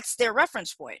because that's their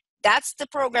reference point. That's the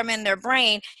program in their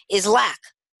brain is lack.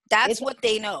 That's what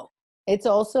they know. It's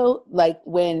also like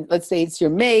when, let's say it's your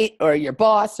mate or your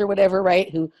boss or whatever,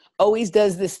 right, who always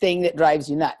does this thing that drives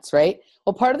you nuts, right?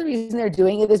 Well, part of the reason they're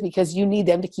doing it is because you need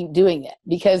them to keep doing it.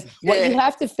 Because what you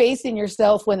have to face in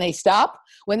yourself when they stop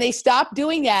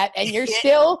doing that, and you're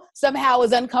still somehow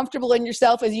as uncomfortable in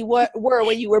yourself as you were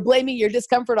when you were blaming your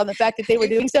discomfort on the fact that they were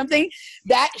doing something,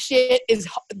 that's some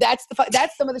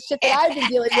of the shit that I've been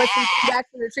dealing with since coming back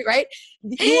from the retreat, right?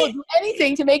 You will do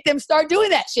anything to make them start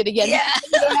doing that shit again. Yeah.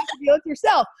 You don't have to deal with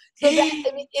yourself. So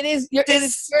it is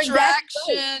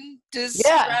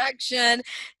distraction.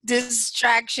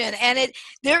 And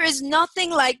there is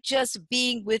nothing like just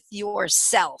being with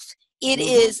yourself. It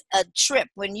is a trip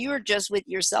when you're just with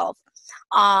yourself.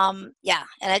 And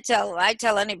I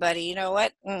tell anybody, you know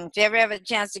what? If you ever have a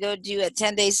chance to go do a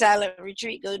 10-day silent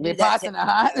retreat, go do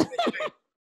that.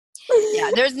 Yeah,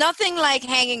 there's nothing like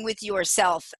hanging with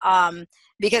yourself,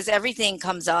 because everything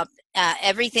comes up,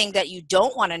 everything that you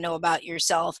don't want to know about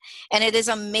yourself. And it is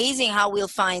amazing how we'll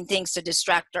find things to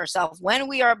distract ourselves when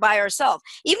we are by ourselves.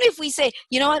 Even if we say,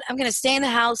 you know what, I'm going to stay in the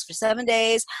house for 7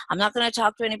 days. I'm not going to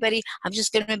talk to anybody. I'm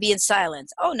just going to be in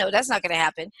silence. Oh, no, that's not going to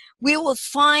happen. We will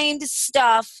find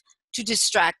stuff to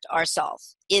distract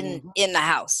ourselves in the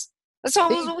house. That's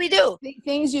almost what we do.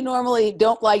 Things you normally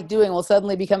don't like doing will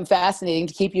suddenly become fascinating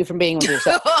to keep you from being with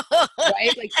yourself.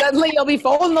 Right? Like suddenly you'll be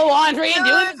folding the laundry and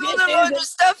doing the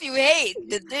stuff you hate.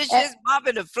 The dishes,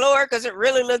 mopping the floor because it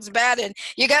really looks bad. And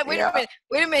you got, wait a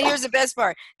minute, here's the best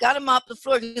part. Got to mop the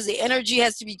floor because the energy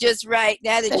has to be just right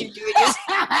now that you're doing this.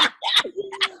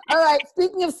 All right,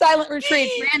 speaking of silent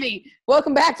retreats, Randy,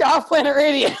 welcome back to Off Planet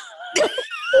Radio.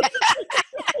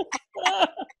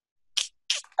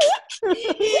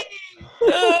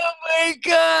 Oh my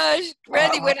gosh,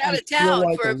 Randy went out of town.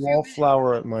 I feel like a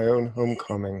wallflower at my own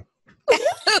homecoming. What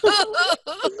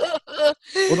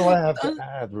do I have to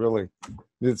add, really?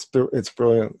 It's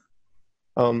brilliant.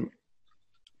 One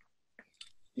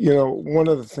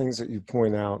of the things that you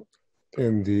point out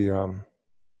in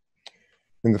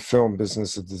the film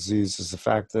Business of Disease is the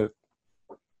fact that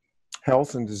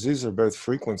health and disease are both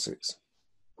frequencies.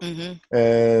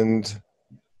 And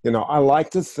I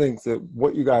like to think that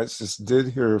what you guys just did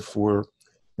here for,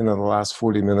 the last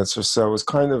 40 minutes or so is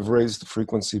kind of raise the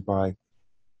frequency by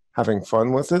having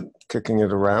fun with it, kicking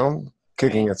it around,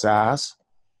 kicking its ass,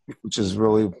 which is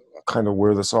really kind of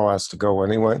where this all has to go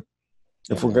anyway.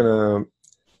 If we're going to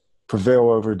prevail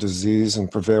over disease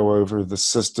and prevail over the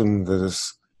system that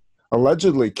is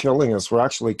allegedly killing us, we're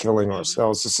actually killing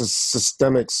ourselves. This is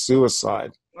systemic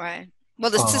suicide. Right.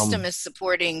 Well, the system is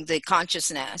supporting the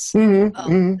consciousness of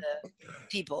the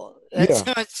people.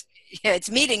 It's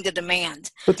meeting the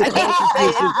demand. But the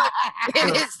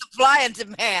it is supply and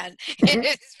demand. It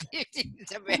is meeting the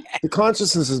demand. The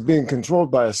consciousness is being controlled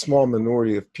by a small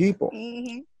minority of people.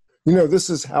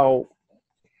 This is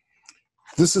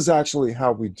actually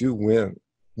how we do win.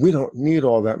 We don't need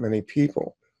all that many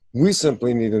people. We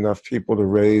simply need enough people to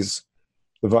raise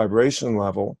the vibration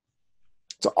level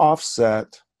to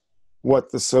offset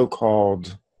what the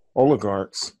so-called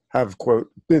oligarchs have, quote,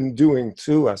 been doing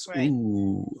to us. Right.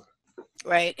 Ooh.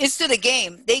 Right. It's to the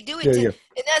game. They do it and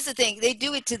that's the thing. They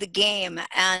do it to the game.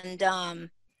 And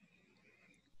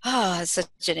Oh, it's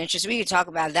such an interest. We could talk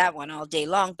about that one all day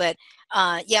long. But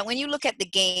yeah, when you look at the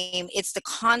game, it's the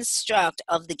construct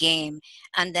of the game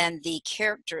and then the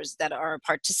characters that are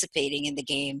participating in the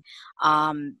game,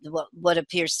 what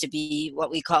appears to be what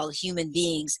we call human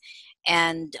beings.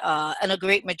 And a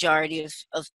great majority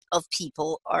of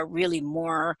people are really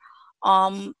more,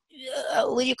 what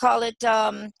do you call it?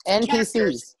 NPCs,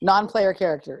 Characters. non-player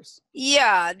characters.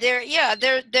 They're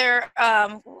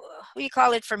what do you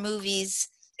call it for movies?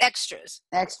 Extras.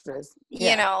 Extras. You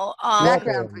Yeah. know,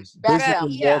 Background.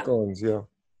 Basically yeah, walk-ons, yeah.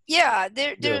 yeah.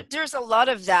 Yeah. There's a lot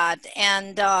of that,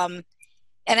 and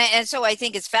so I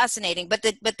think it's fascinating. But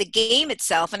the game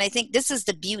itself, and I think this is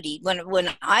the beauty. When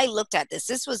I looked at this,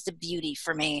 this was the beauty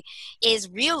for me, is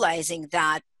realizing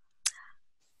that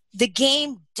the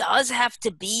game does have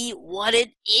to be what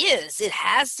it is. It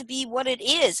has to be what it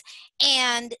is,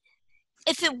 and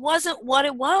if it wasn't what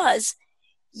it was,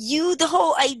 the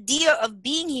whole idea of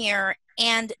being here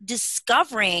and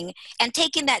discovering and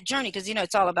taking that journey, because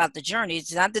it's all about the journey.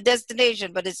 It's not the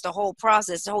destination, but it's the whole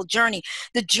process, the whole journey,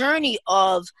 the journey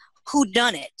of who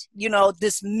done it,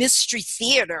 this mystery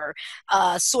theater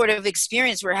sort of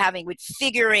experience we're having with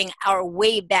figuring our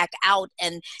way back out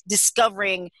and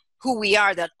discovering who we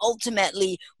are, that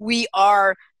ultimately we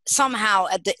are somehow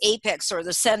at the apex or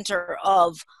the center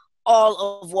of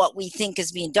all of what we think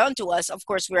is being done to us. Of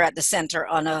course, we're at the center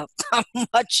on a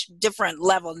much different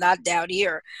level, not down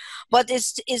here. But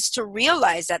it's to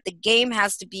realize that the game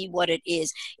has to be what it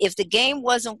is. If the game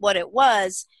wasn't what it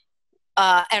was,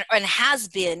 and has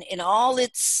been in all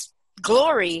its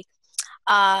glory,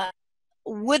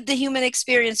 would the human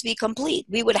experience be complete?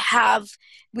 We would have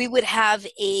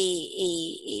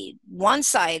a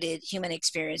one-sided human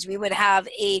experience. We would have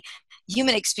a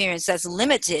human experience that's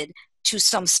limited to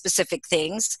some specific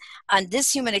things, and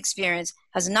this human experience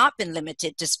has not been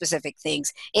limited to specific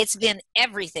things. It's been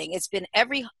everything. It's been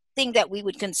everything that we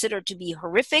would consider to be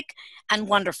horrific and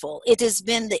wonderful. It has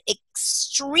been the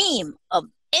extreme of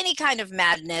any kind of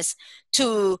madness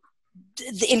to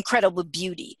the incredible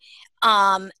beauty,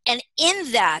 and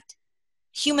in that,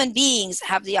 human beings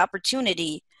have the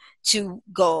opportunity to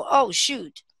go, oh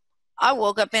shoot, I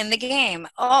woke up in the game.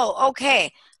 Oh,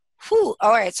 okay. Whew.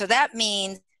 All right, so that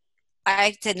means I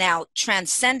have to now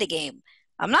transcend the game.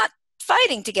 I'm not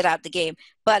fighting to get out the game,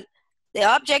 but the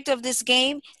object of this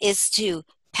game is to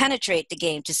penetrate the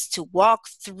game, just to walk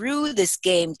through this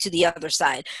game to the other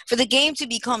side, for the game to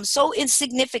become so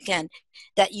insignificant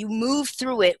that you move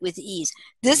through it with ease.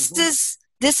 This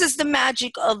is the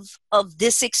magic of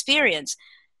this experience.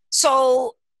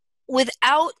 So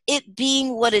without it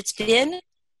being what it's been,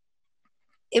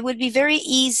 it would be very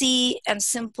easy and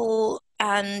simple,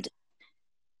 and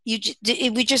we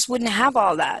just wouldn't have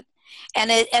all that.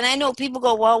 And I know people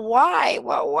go, well, why?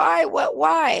 Well,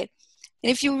 why?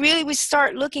 And if you really would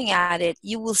start looking at it,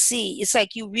 you will see. It's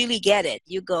like you really get it.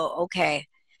 You go, okay.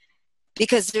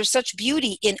 Because there's such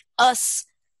beauty in us,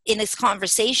 in this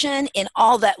conversation, in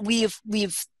all that we've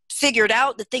figured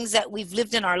out, the things that we've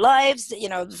lived in our lives,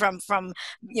 from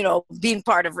being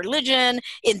part of religion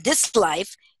in this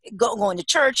life, going to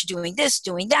church, doing this,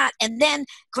 doing that, and then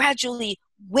gradually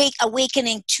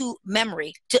awakening to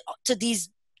memory, to these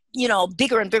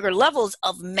bigger and bigger levels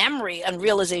of memory and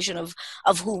realization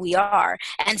of who we are,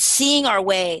 and seeing our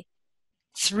way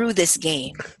through this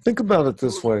game. Think about it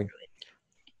this way.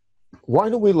 Why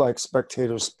do we like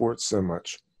spectator sports so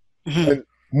much? Mm-hmm. And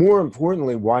more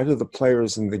importantly, why do the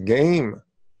players in the game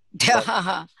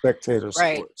like spectator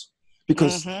sports?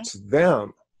 Because to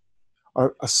them,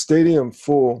 a stadium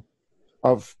full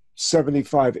of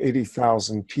 75,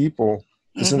 80,000 people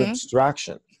is an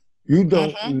abstraction. You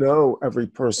don't know every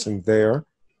person there,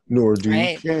 nor do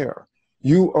you care.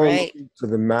 You are looking to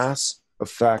the mass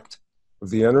effect of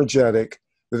the energetic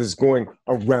that is going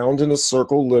around in a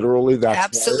circle, literally. That's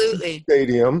absolutely why it's a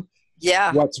stadium.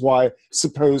 Yeah. That's why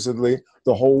supposedly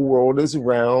the whole world is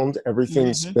round.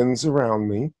 Everything spins around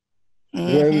me.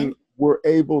 When we're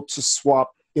able to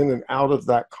swap in and out of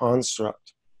that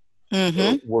construct,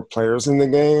 we're players in the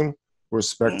game. We're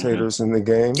spectators in the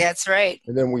game. That's right.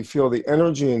 And then we feel the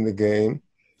energy in the game,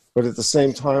 but at the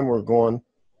same time we're going,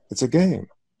 it's a game.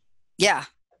 Yeah.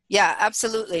 Yeah,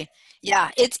 absolutely.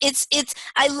 Yeah. It's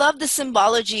I love the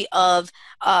symbology of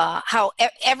how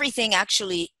everything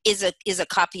actually is a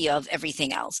copy of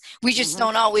everything else. We just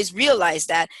don't always realize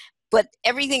that, but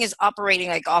everything is operating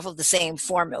like off of the same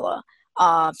formula.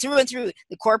 Through and through.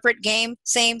 The corporate game,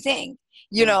 same thing.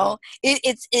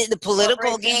 It's the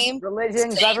political game,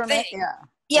 religion, government,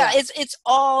 Yeah, it's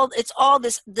all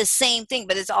the same thing,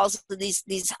 but it's also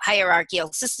these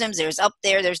hierarchical systems. There's up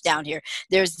there, there's down here.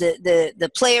 There's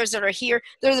the players that are here,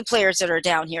 they're the players that are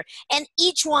down here. And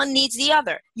each one needs the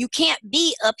other. You can't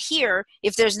be up here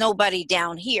if there's nobody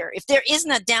down here. If there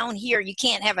isn't a down here, you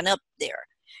can't have an up there.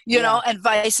 You know, and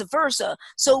vice versa.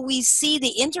 So we see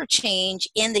the interchange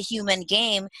in the human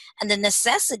game and the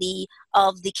necessity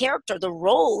of the character, the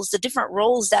roles, the different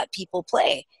roles that people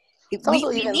play. We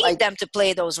need them to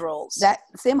play those roles. That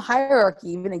same hierarchy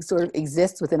even sort of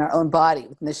exists within our own body,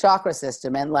 within the chakra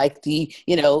system, and like the,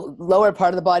 you know, lower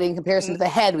part of the body in comparison to the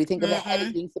head. We think of the head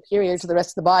as being superior to the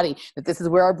rest of the body, that this is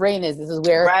where our brain is, this is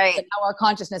where how our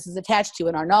consciousness is attached to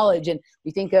and our knowledge. And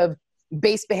we think of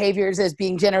base behaviors as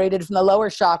being generated from the lower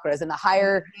chakras and the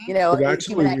higher, you know,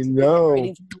 actually we know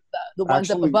the ones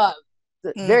up above.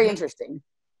 Very interesting.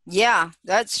 Yeah,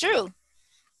 that's true.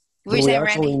 We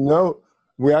actually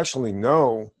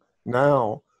know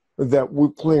now that we're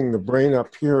putting the brain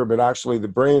up here, but actually the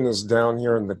brain is down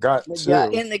here in the gut too.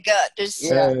 In the gut, there's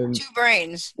two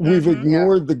brains. We've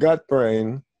ignored the gut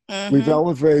brain. We've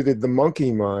elevated the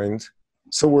monkey mind,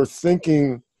 so we're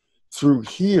thinking through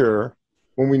here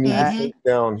when we need to think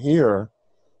down here.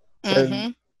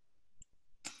 And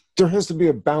there has to be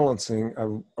a balancing,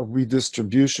 a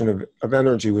redistribution of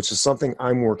energy, which is something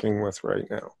I'm working with right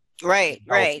now. Right.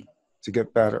 To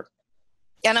get better.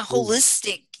 And a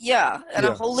holistic, a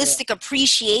holistic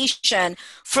appreciation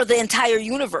for the entire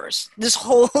universe. This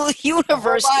whole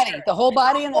universe. The whole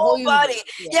body and the whole body.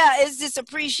 Universe. Yeah, it's this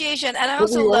appreciation. And I but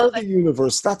also we love are the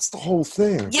universe. That's the whole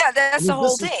thing. Yeah, that's the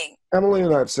whole thing. Emily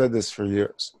and I have said this for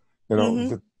years. You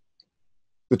know,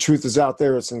 the truth is out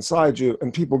there, it's inside you,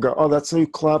 and people go, oh, that's so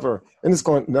clever. And it's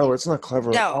going, no, it's not clever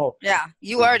at all. Yeah,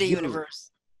 you are the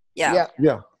universe. Yeah.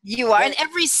 You are. And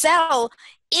every cell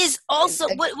is also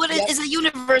what is a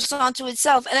universe unto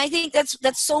itself. And I think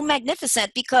that's so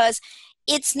magnificent, because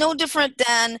it's no different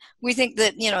than we think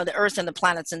that, you know, the earth and the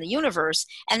planets and the universe.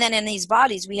 And then in these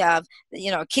bodies, we have, you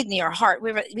know, a kidney or heart.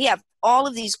 We have all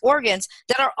of these organs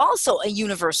that are also a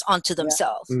universe unto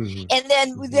themselves. And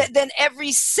then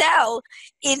every cell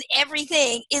in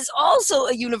everything is also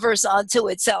a universe unto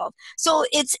itself. So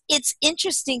it's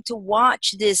interesting to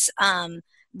watch this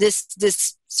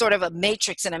this sort of a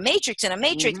matrix and a matrix and a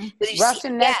matrix.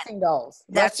 Russian nesting dolls.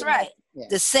 That's right. Yeah.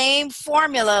 The same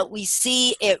formula, we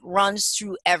see it runs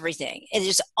through everything. It's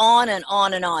just on and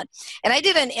on and on. And I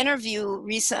did an interview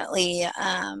recently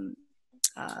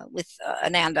with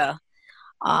Ananda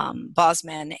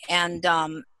Bosman, and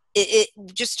it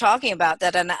just talking about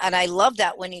that. And I love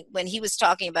that when he was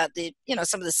talking about the, you know,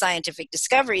 some of the scientific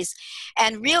discoveries,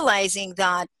 and realizing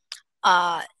that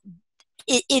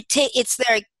it's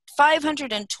like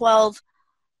 512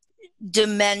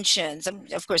 dimensions.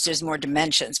 Of course, there's more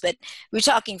dimensions, but we're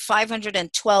talking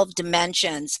 512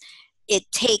 dimensions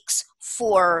it takes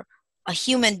for a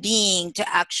human being to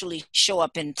actually show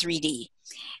up in 3D.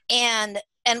 And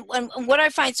what I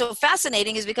find so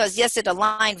fascinating is because, yes, it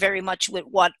aligned very much with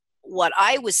what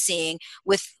I was seeing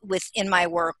in my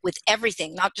work, with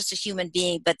everything, not just a human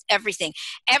being, but everything.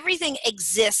 Everything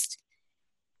exists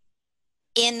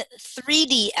in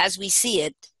 3D as we see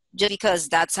it, just because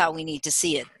that's how we need to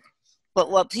see it. But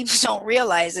what people don't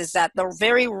realize is that the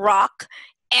very rock,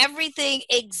 everything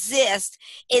exists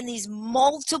in these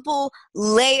multiple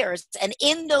layers. And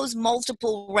in those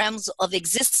multiple realms of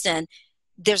existence,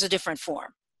 there's a different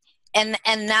form. And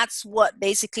that's what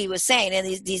basically was saying. And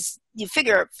these you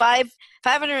figure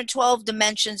 512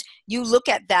 dimensions, you look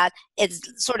at that, it's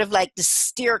sort of like the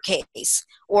staircase,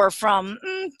 or from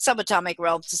subatomic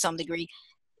realm to some degree,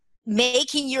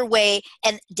 making your way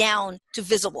and down to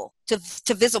visible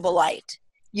light,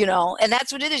 you know. And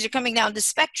that's what it is. You're coming down the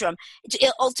spectrum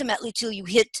ultimately till you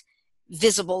hit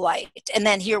visible light. And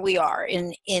then here we are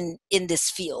in this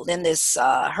field, in this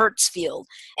Hertz field,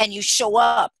 and you show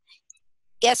up.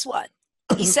 Guess what?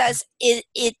 He says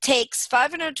it takes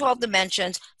 512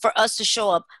 dimensions for us to show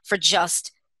up for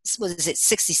just,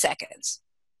 60 seconds.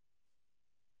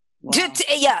 Wow.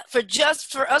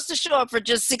 For us to show up for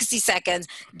just 60 seconds,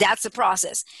 that's the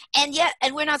process. And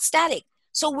we're not static.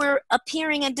 So we're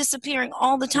appearing and disappearing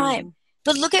all the time.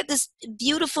 But look at this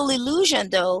beautiful illusion,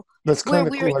 though. That's kind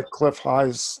of cool, like Cliff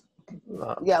High's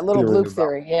little blue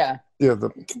theory. Yeah, the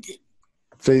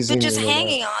phasing. But just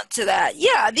hanging on to that.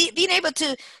 Yeah, being able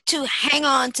to hang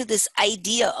on to this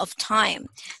idea of time,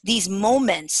 these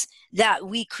moments that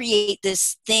we create,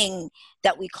 this thing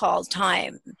that we call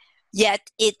time.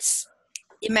 Yet it's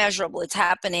immeasurable. It's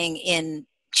happening in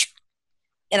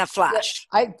in a flash.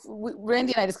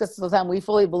 Randy and I discussed this all the time. We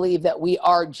fully believe that we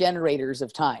are generators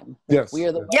of time. Yes. We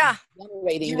are the ones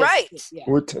generating. You're right. Yeah.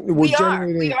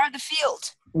 We are the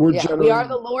field. We are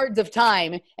the lords of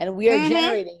time, and we are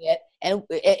generating it, and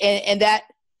that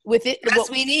with it because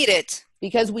we need it.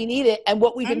 Because we need it, and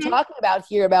what we've been talking about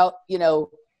here about a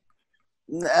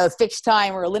fixed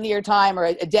time or a linear time or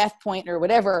a death point or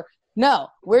whatever. No,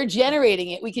 we're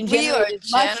generating it. We can generate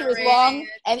as much or as long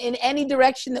and in any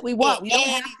direction that we want. We don't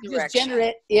have to just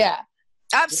generate. Yeah.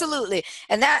 Absolutely.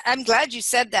 And that I'm glad you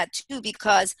said that too,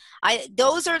 because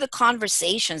those are the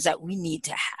conversations that we need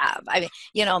to have. I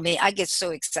mean, me, I get so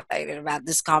excited about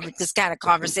this kind of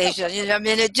conversation.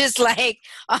 It just like,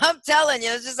 I'm telling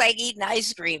you, it's just like eating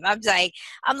ice cream. I'm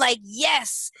like,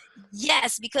 yes,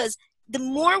 because the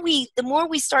more we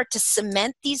start to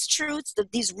cement these truths,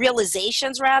 these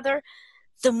realizations rather,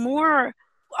 the more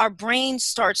our brain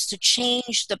starts to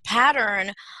change the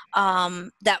pattern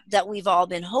that we've all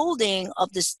been holding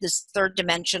of this third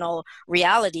dimensional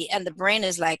reality. And the brain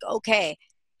is like, okay,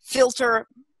 filter,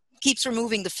 keeps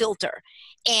removing the filter.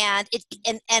 And it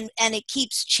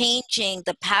keeps changing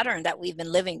the pattern that we've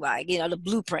been living by, the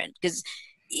blueprint, because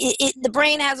the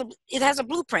brain has a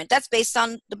blueprint that's based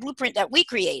on the blueprint that we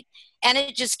create, and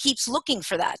it just keeps looking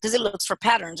for that because it looks for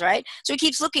patterns, right? So it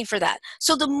keeps looking for that.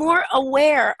 So the more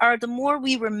aware, or the more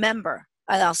we remember,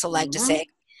 I also like to say,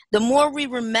 the more we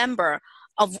remember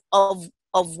of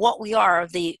what we are,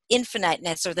 of the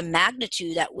infiniteness or the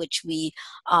magnitude at which we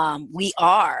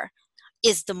are,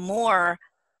 is the more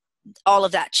all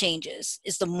of that changes,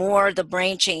 is the more the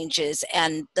brain changes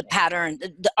and the pattern,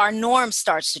 our norm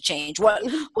starts to change.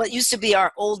 What used to be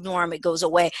our old norm, it goes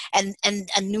away, and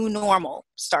a new normal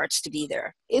starts to be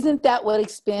there. Isn't that what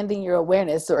expanding your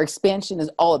awareness or expansion is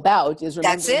all about? Is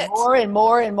remembering more and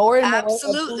more and more and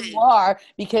Absolutely. more of who you are,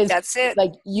 because that's it.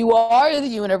 Like, you are the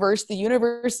universe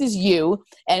is you,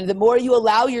 and the more you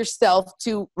allow yourself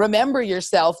to remember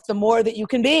yourself, the more that you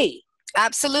can be.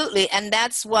 Absolutely. And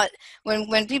that's what,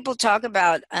 when people talk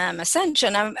about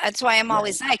ascension, that's why I'm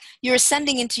always like, you're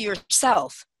ascending into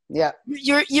yourself. Yeah.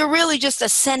 You're really just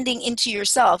ascending into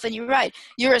yourself. And you're right.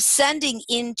 You're ascending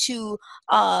into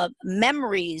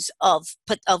memories of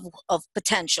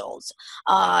potentials.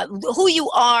 Who you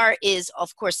are is,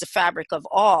 of course, the fabric of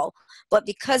all. But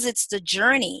because it's the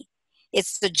journey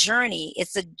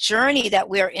that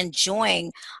we're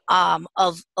enjoying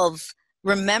of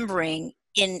remembering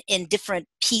in different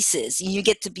pieces. You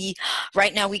get to be,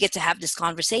 right now we get to have this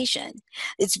conversation.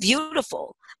 It's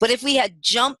beautiful. But if we had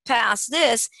jumped past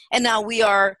this and now we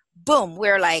are, boom,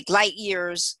 we're like light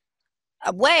years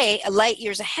away, light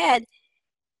years ahead,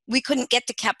 we couldn't get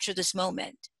to capture this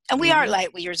moment. And we are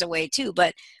light years away too,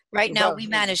 but right now we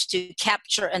managed to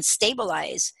capture and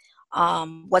stabilize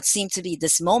what seemed to be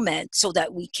this moment so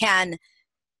that we can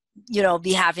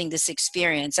be having this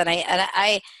experience. And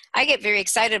I get very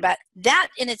excited about that.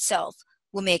 In itself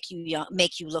will make you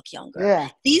look younger. Yeah.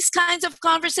 These kinds of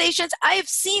conversations, I have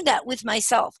seen that with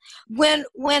myself. When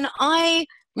you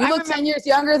look 10 years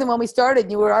younger than when we started.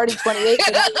 You were already 28.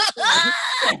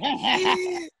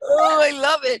 Oh, I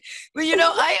love it. But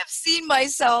I have seen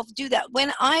myself do that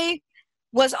when I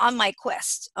was on my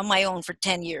quest on my own for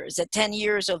 10 years. At 10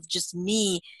 years of just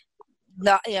me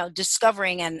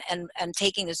discovering and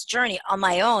taking this journey on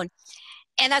my own.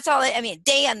 And that's all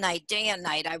day and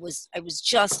night, I was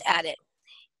just at it.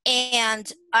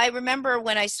 And I remember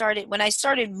when I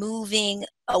started moving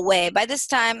away, by this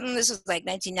time, this was like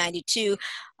 1992,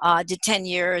 did 10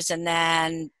 years. And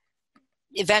then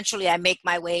eventually I make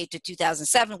my way to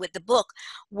 2007 with the book.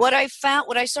 What I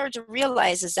started to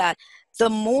realize is that the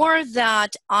more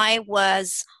that I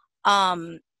was,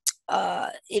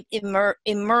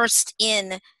 immersed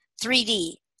in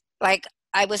 3D, like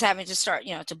I was having to start,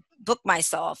 to book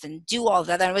myself and do all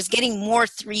that. I was getting more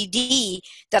 3D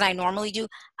than I normally do.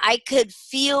 I could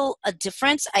feel a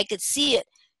difference. I could see it.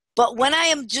 But when I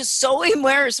am just so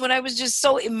immersed, when I was just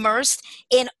so immersed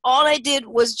in, all I did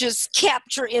was just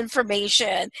capture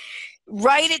information,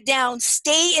 write it down,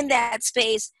 stay in that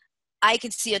space, I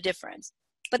could see a difference.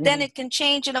 But then it can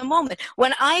change in a moment.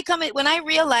 When I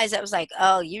realized, I was like,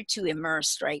 oh, you're too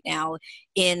immersed right now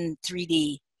in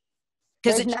 3D.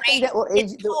 Because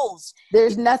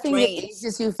there's nothing that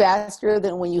ages you faster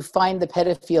than when you find the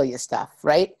pedophilia stuff,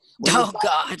 right?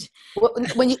 God.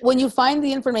 When you find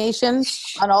the information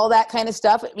on all that kind of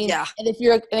stuff, and if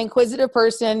you're an inquisitive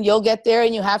person, you'll get there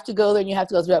and you have to go there and you have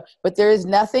to go through it. But there is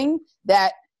nothing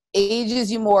that ages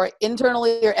you more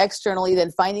internally or externally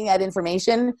than finding that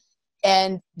information.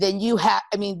 And then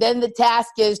then the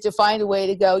task is to find a way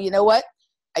to go, you know what?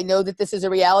 I know that this is a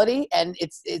reality and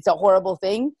it's a horrible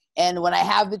thing. And when I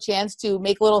have the chance to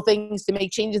make little things to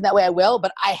make changes that way, I will,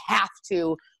 but I have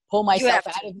to pull myself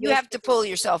out of this. You have to pull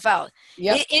yourself out.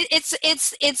 Yep.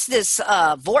 It's this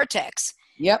vortex.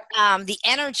 Yep. The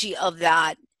energy of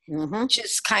that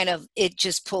just it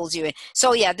just pulls you in.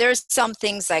 So yeah, there's some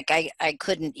things like I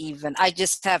couldn't even, I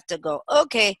just have to go,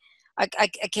 okay, I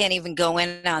can't even go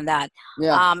in on that.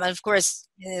 Yeah. And of course,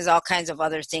 there's all kinds of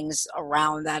other things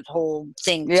around that whole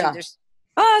thing too. Yeah.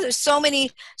 There's so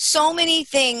many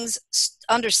things,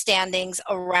 understandings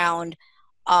around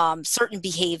certain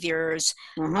behaviors,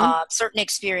 certain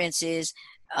experiences.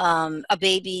 A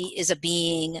baby is a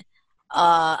being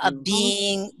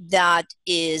that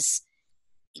is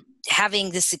having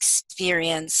this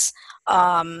experience.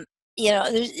 And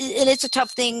it's a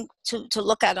tough thing to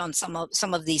look at on some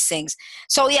of these things.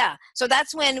 So yeah, so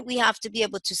that's when we have to be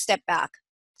able to step back,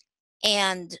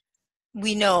 and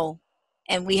we know,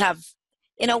 and we have,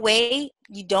 in a way,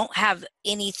 you don't have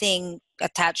anything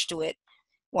attached to it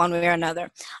one way or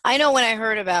another. I know when I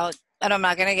heard about, and I'm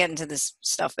not going to get into this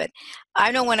stuff, but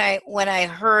I know when I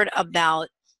heard about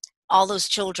all those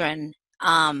children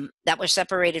that were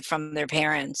separated from their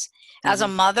parents, as a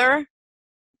mother,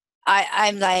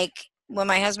 I'm like, when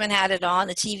my husband had it on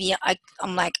the TV,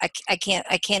 I'm like, I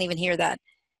can't even hear that.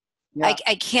 Yeah.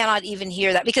 I cannot even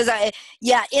hear that, because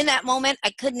in that moment,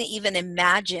 I couldn't even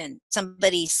imagine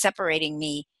somebody separating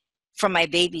me from my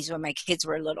babies when my kids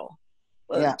were little.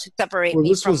 Yeah. To separate well, me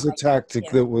this from was a tactic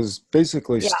that was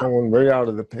basically stolen right out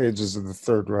of the pages of the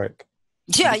Third Reich.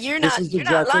 Yeah, this is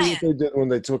exactly what they did when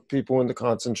they took people into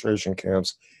concentration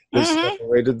camps. They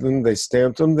separated them, they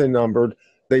stamped them, they numbered,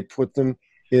 they put them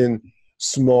in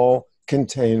small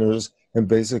containers and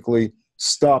basically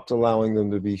stopped allowing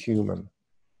them to be human.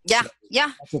 Yeah,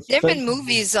 yeah. There have been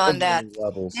movies on that.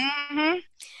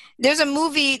 There's a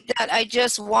movie that I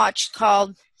just watched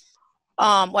called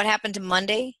What Happened to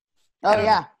Monday. Oh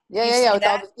yeah.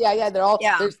 They're all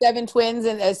there's 7 twins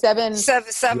and seven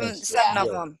of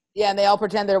them. Yeah, and they all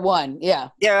pretend they're one. Yeah.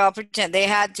 They all pretend. They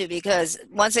had to, because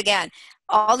once again,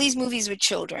 all these movies with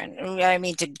children, I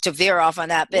mean, to veer off on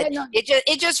that, but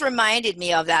it just reminded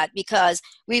me of that, because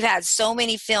we've had so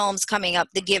many films coming up,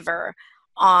 The Giver,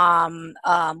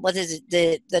 what is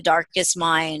it, The Darkest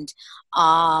Mind,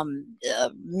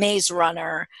 Maze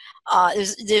Runner.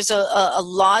 There's a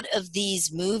lot of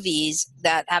these movies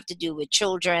that have to do with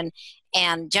children,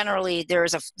 and generally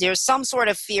there's some sort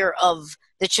of fear of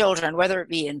the children, whether it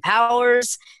be in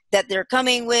powers that they're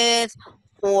coming with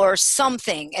or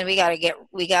something, and we gotta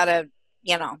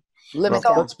limit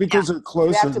them. That's because they're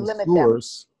close to the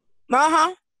source.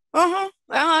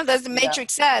 As the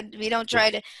Matrix said, we don't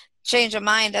try to change a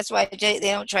mind. That's why they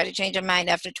don't try to change a mind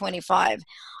after 25.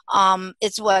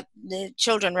 It's what the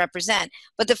children represent.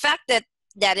 But the fact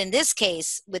that in this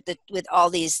case, with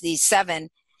all these 7,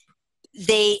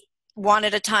 they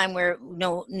wanted a time where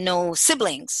no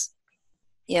siblings.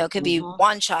 It could be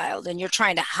one child, and you're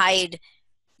trying to hide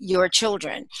your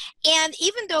children. And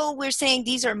even though we're saying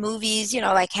these are movies,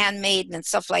 like Handmaiden and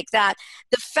stuff like that,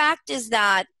 the fact is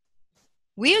that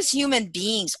we as human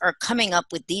beings are coming up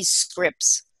with these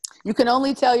scripts. You can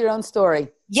only tell your own story.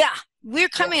 Yeah, we're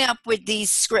coming up with these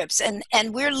scripts,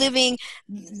 and we're living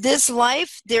this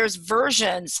life. There's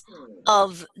versions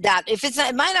of that. It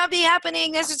might not be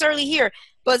happening necessarily here,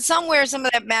 but somewhere some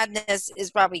of that madness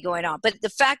is probably going on. But the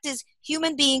fact is,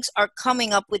 human beings are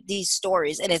coming up with these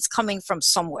stories, and it's coming from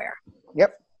somewhere.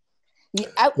 Yep.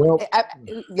 Go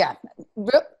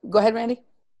ahead, Randy.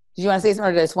 Did you want to say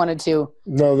something, or just wanted to?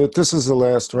 No, that this is the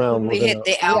last round. We hit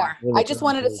the hour. Yeah. I just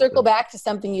wanted to circle back to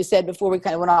something you said before we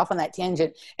kind of went off on that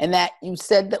tangent, and that you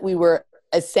said that we were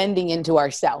ascending into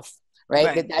ourself,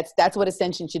 right? That's what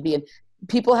ascension should be. And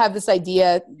people have this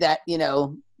idea that,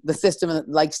 the system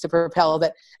likes to propel,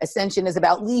 that ascension is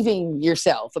about leaving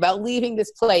yourself, about leaving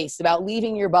this place, about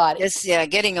leaving your body. Yes,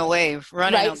 getting away,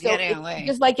 getting away.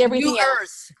 Just like everything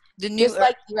else. The new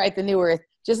earth. The new earth.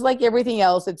 Just like everything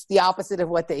else, it's the opposite of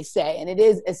what they say. And it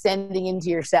is ascending into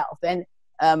yourself. And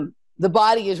the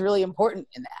body is really important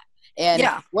in that.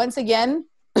 And once again,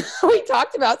 we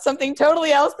talked about something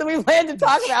totally else than we planned to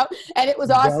talk about, and it was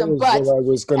awesome. But I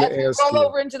was going to ask roll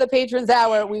over into the Patrons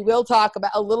Hour, we will talk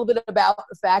about a little bit about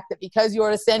the fact that because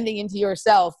you're ascending into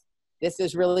yourself, this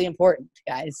is really important,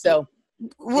 guys. So,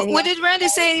 what did Randy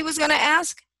say he was going to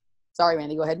ask? Sorry,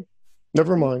 Randy, go ahead.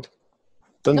 Never mind.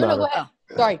 Doesn't matter. Go ahead.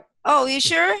 Sorry. Oh, you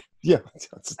sure? Yeah.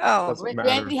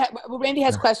 Randy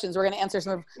has questions. We're going to answer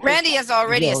some of. Randy has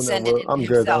already ascended. I'm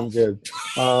good.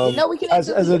 We can as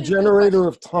a generator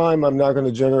of time, I'm not going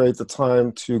to generate the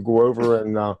time to go over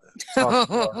and talk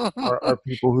to our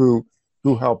people who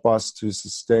who help us to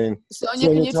sustain. Sonia,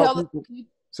 can you tell people,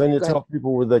 Sonia, tell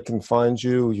people where they can find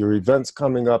you, your events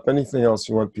coming up, anything else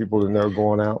you want people to know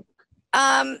going out?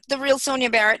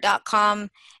 TheRealSoniaBarrett.com,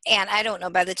 and I don't know,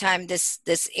 by the time this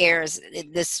airs,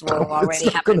 this will already happen.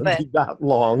 It's not going to be that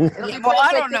long. Well,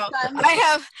 I don't know.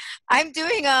 I'm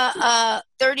doing a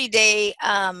 30-day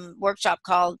workshop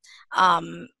called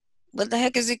what the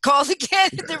heck is it called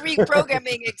again? The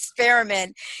reprogramming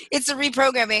experiment. It's a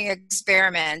reprogramming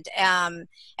experiment, and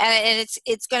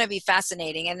it's going to be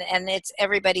fascinating, and it's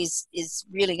everybody's is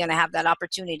really going to have that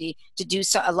opportunity to do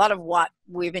a lot of what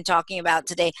we've been talking about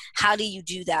today. How do you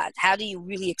do that? How do you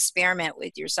really experiment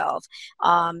with yourself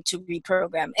to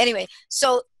reprogram? Anyway,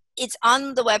 so it's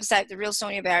on the website,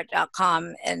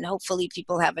 TheRealSoniaBarrett.com, and hopefully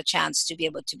people have a chance to be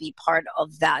able to be part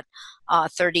of that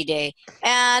 30-day.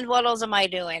 And what else am I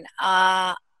doing?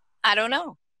 I don't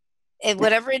know.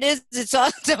 Whatever it is, it's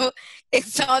on the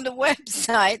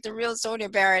website,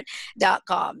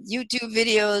 TheRealSoniaBarrett.com. YouTube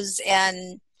videos,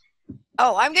 and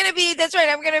I'm going to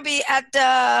be at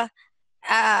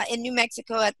in New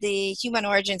Mexico at the Human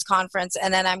Origins Conference,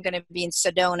 and then I'm going to be in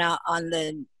Sedona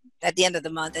at the end of the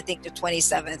month, I think the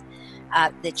 27th,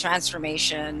 at the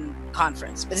Transformation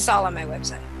Conference. But it's all on my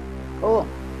website. Cool.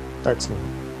 Excellent.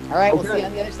 All right, We'll see you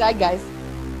on the other side, guys.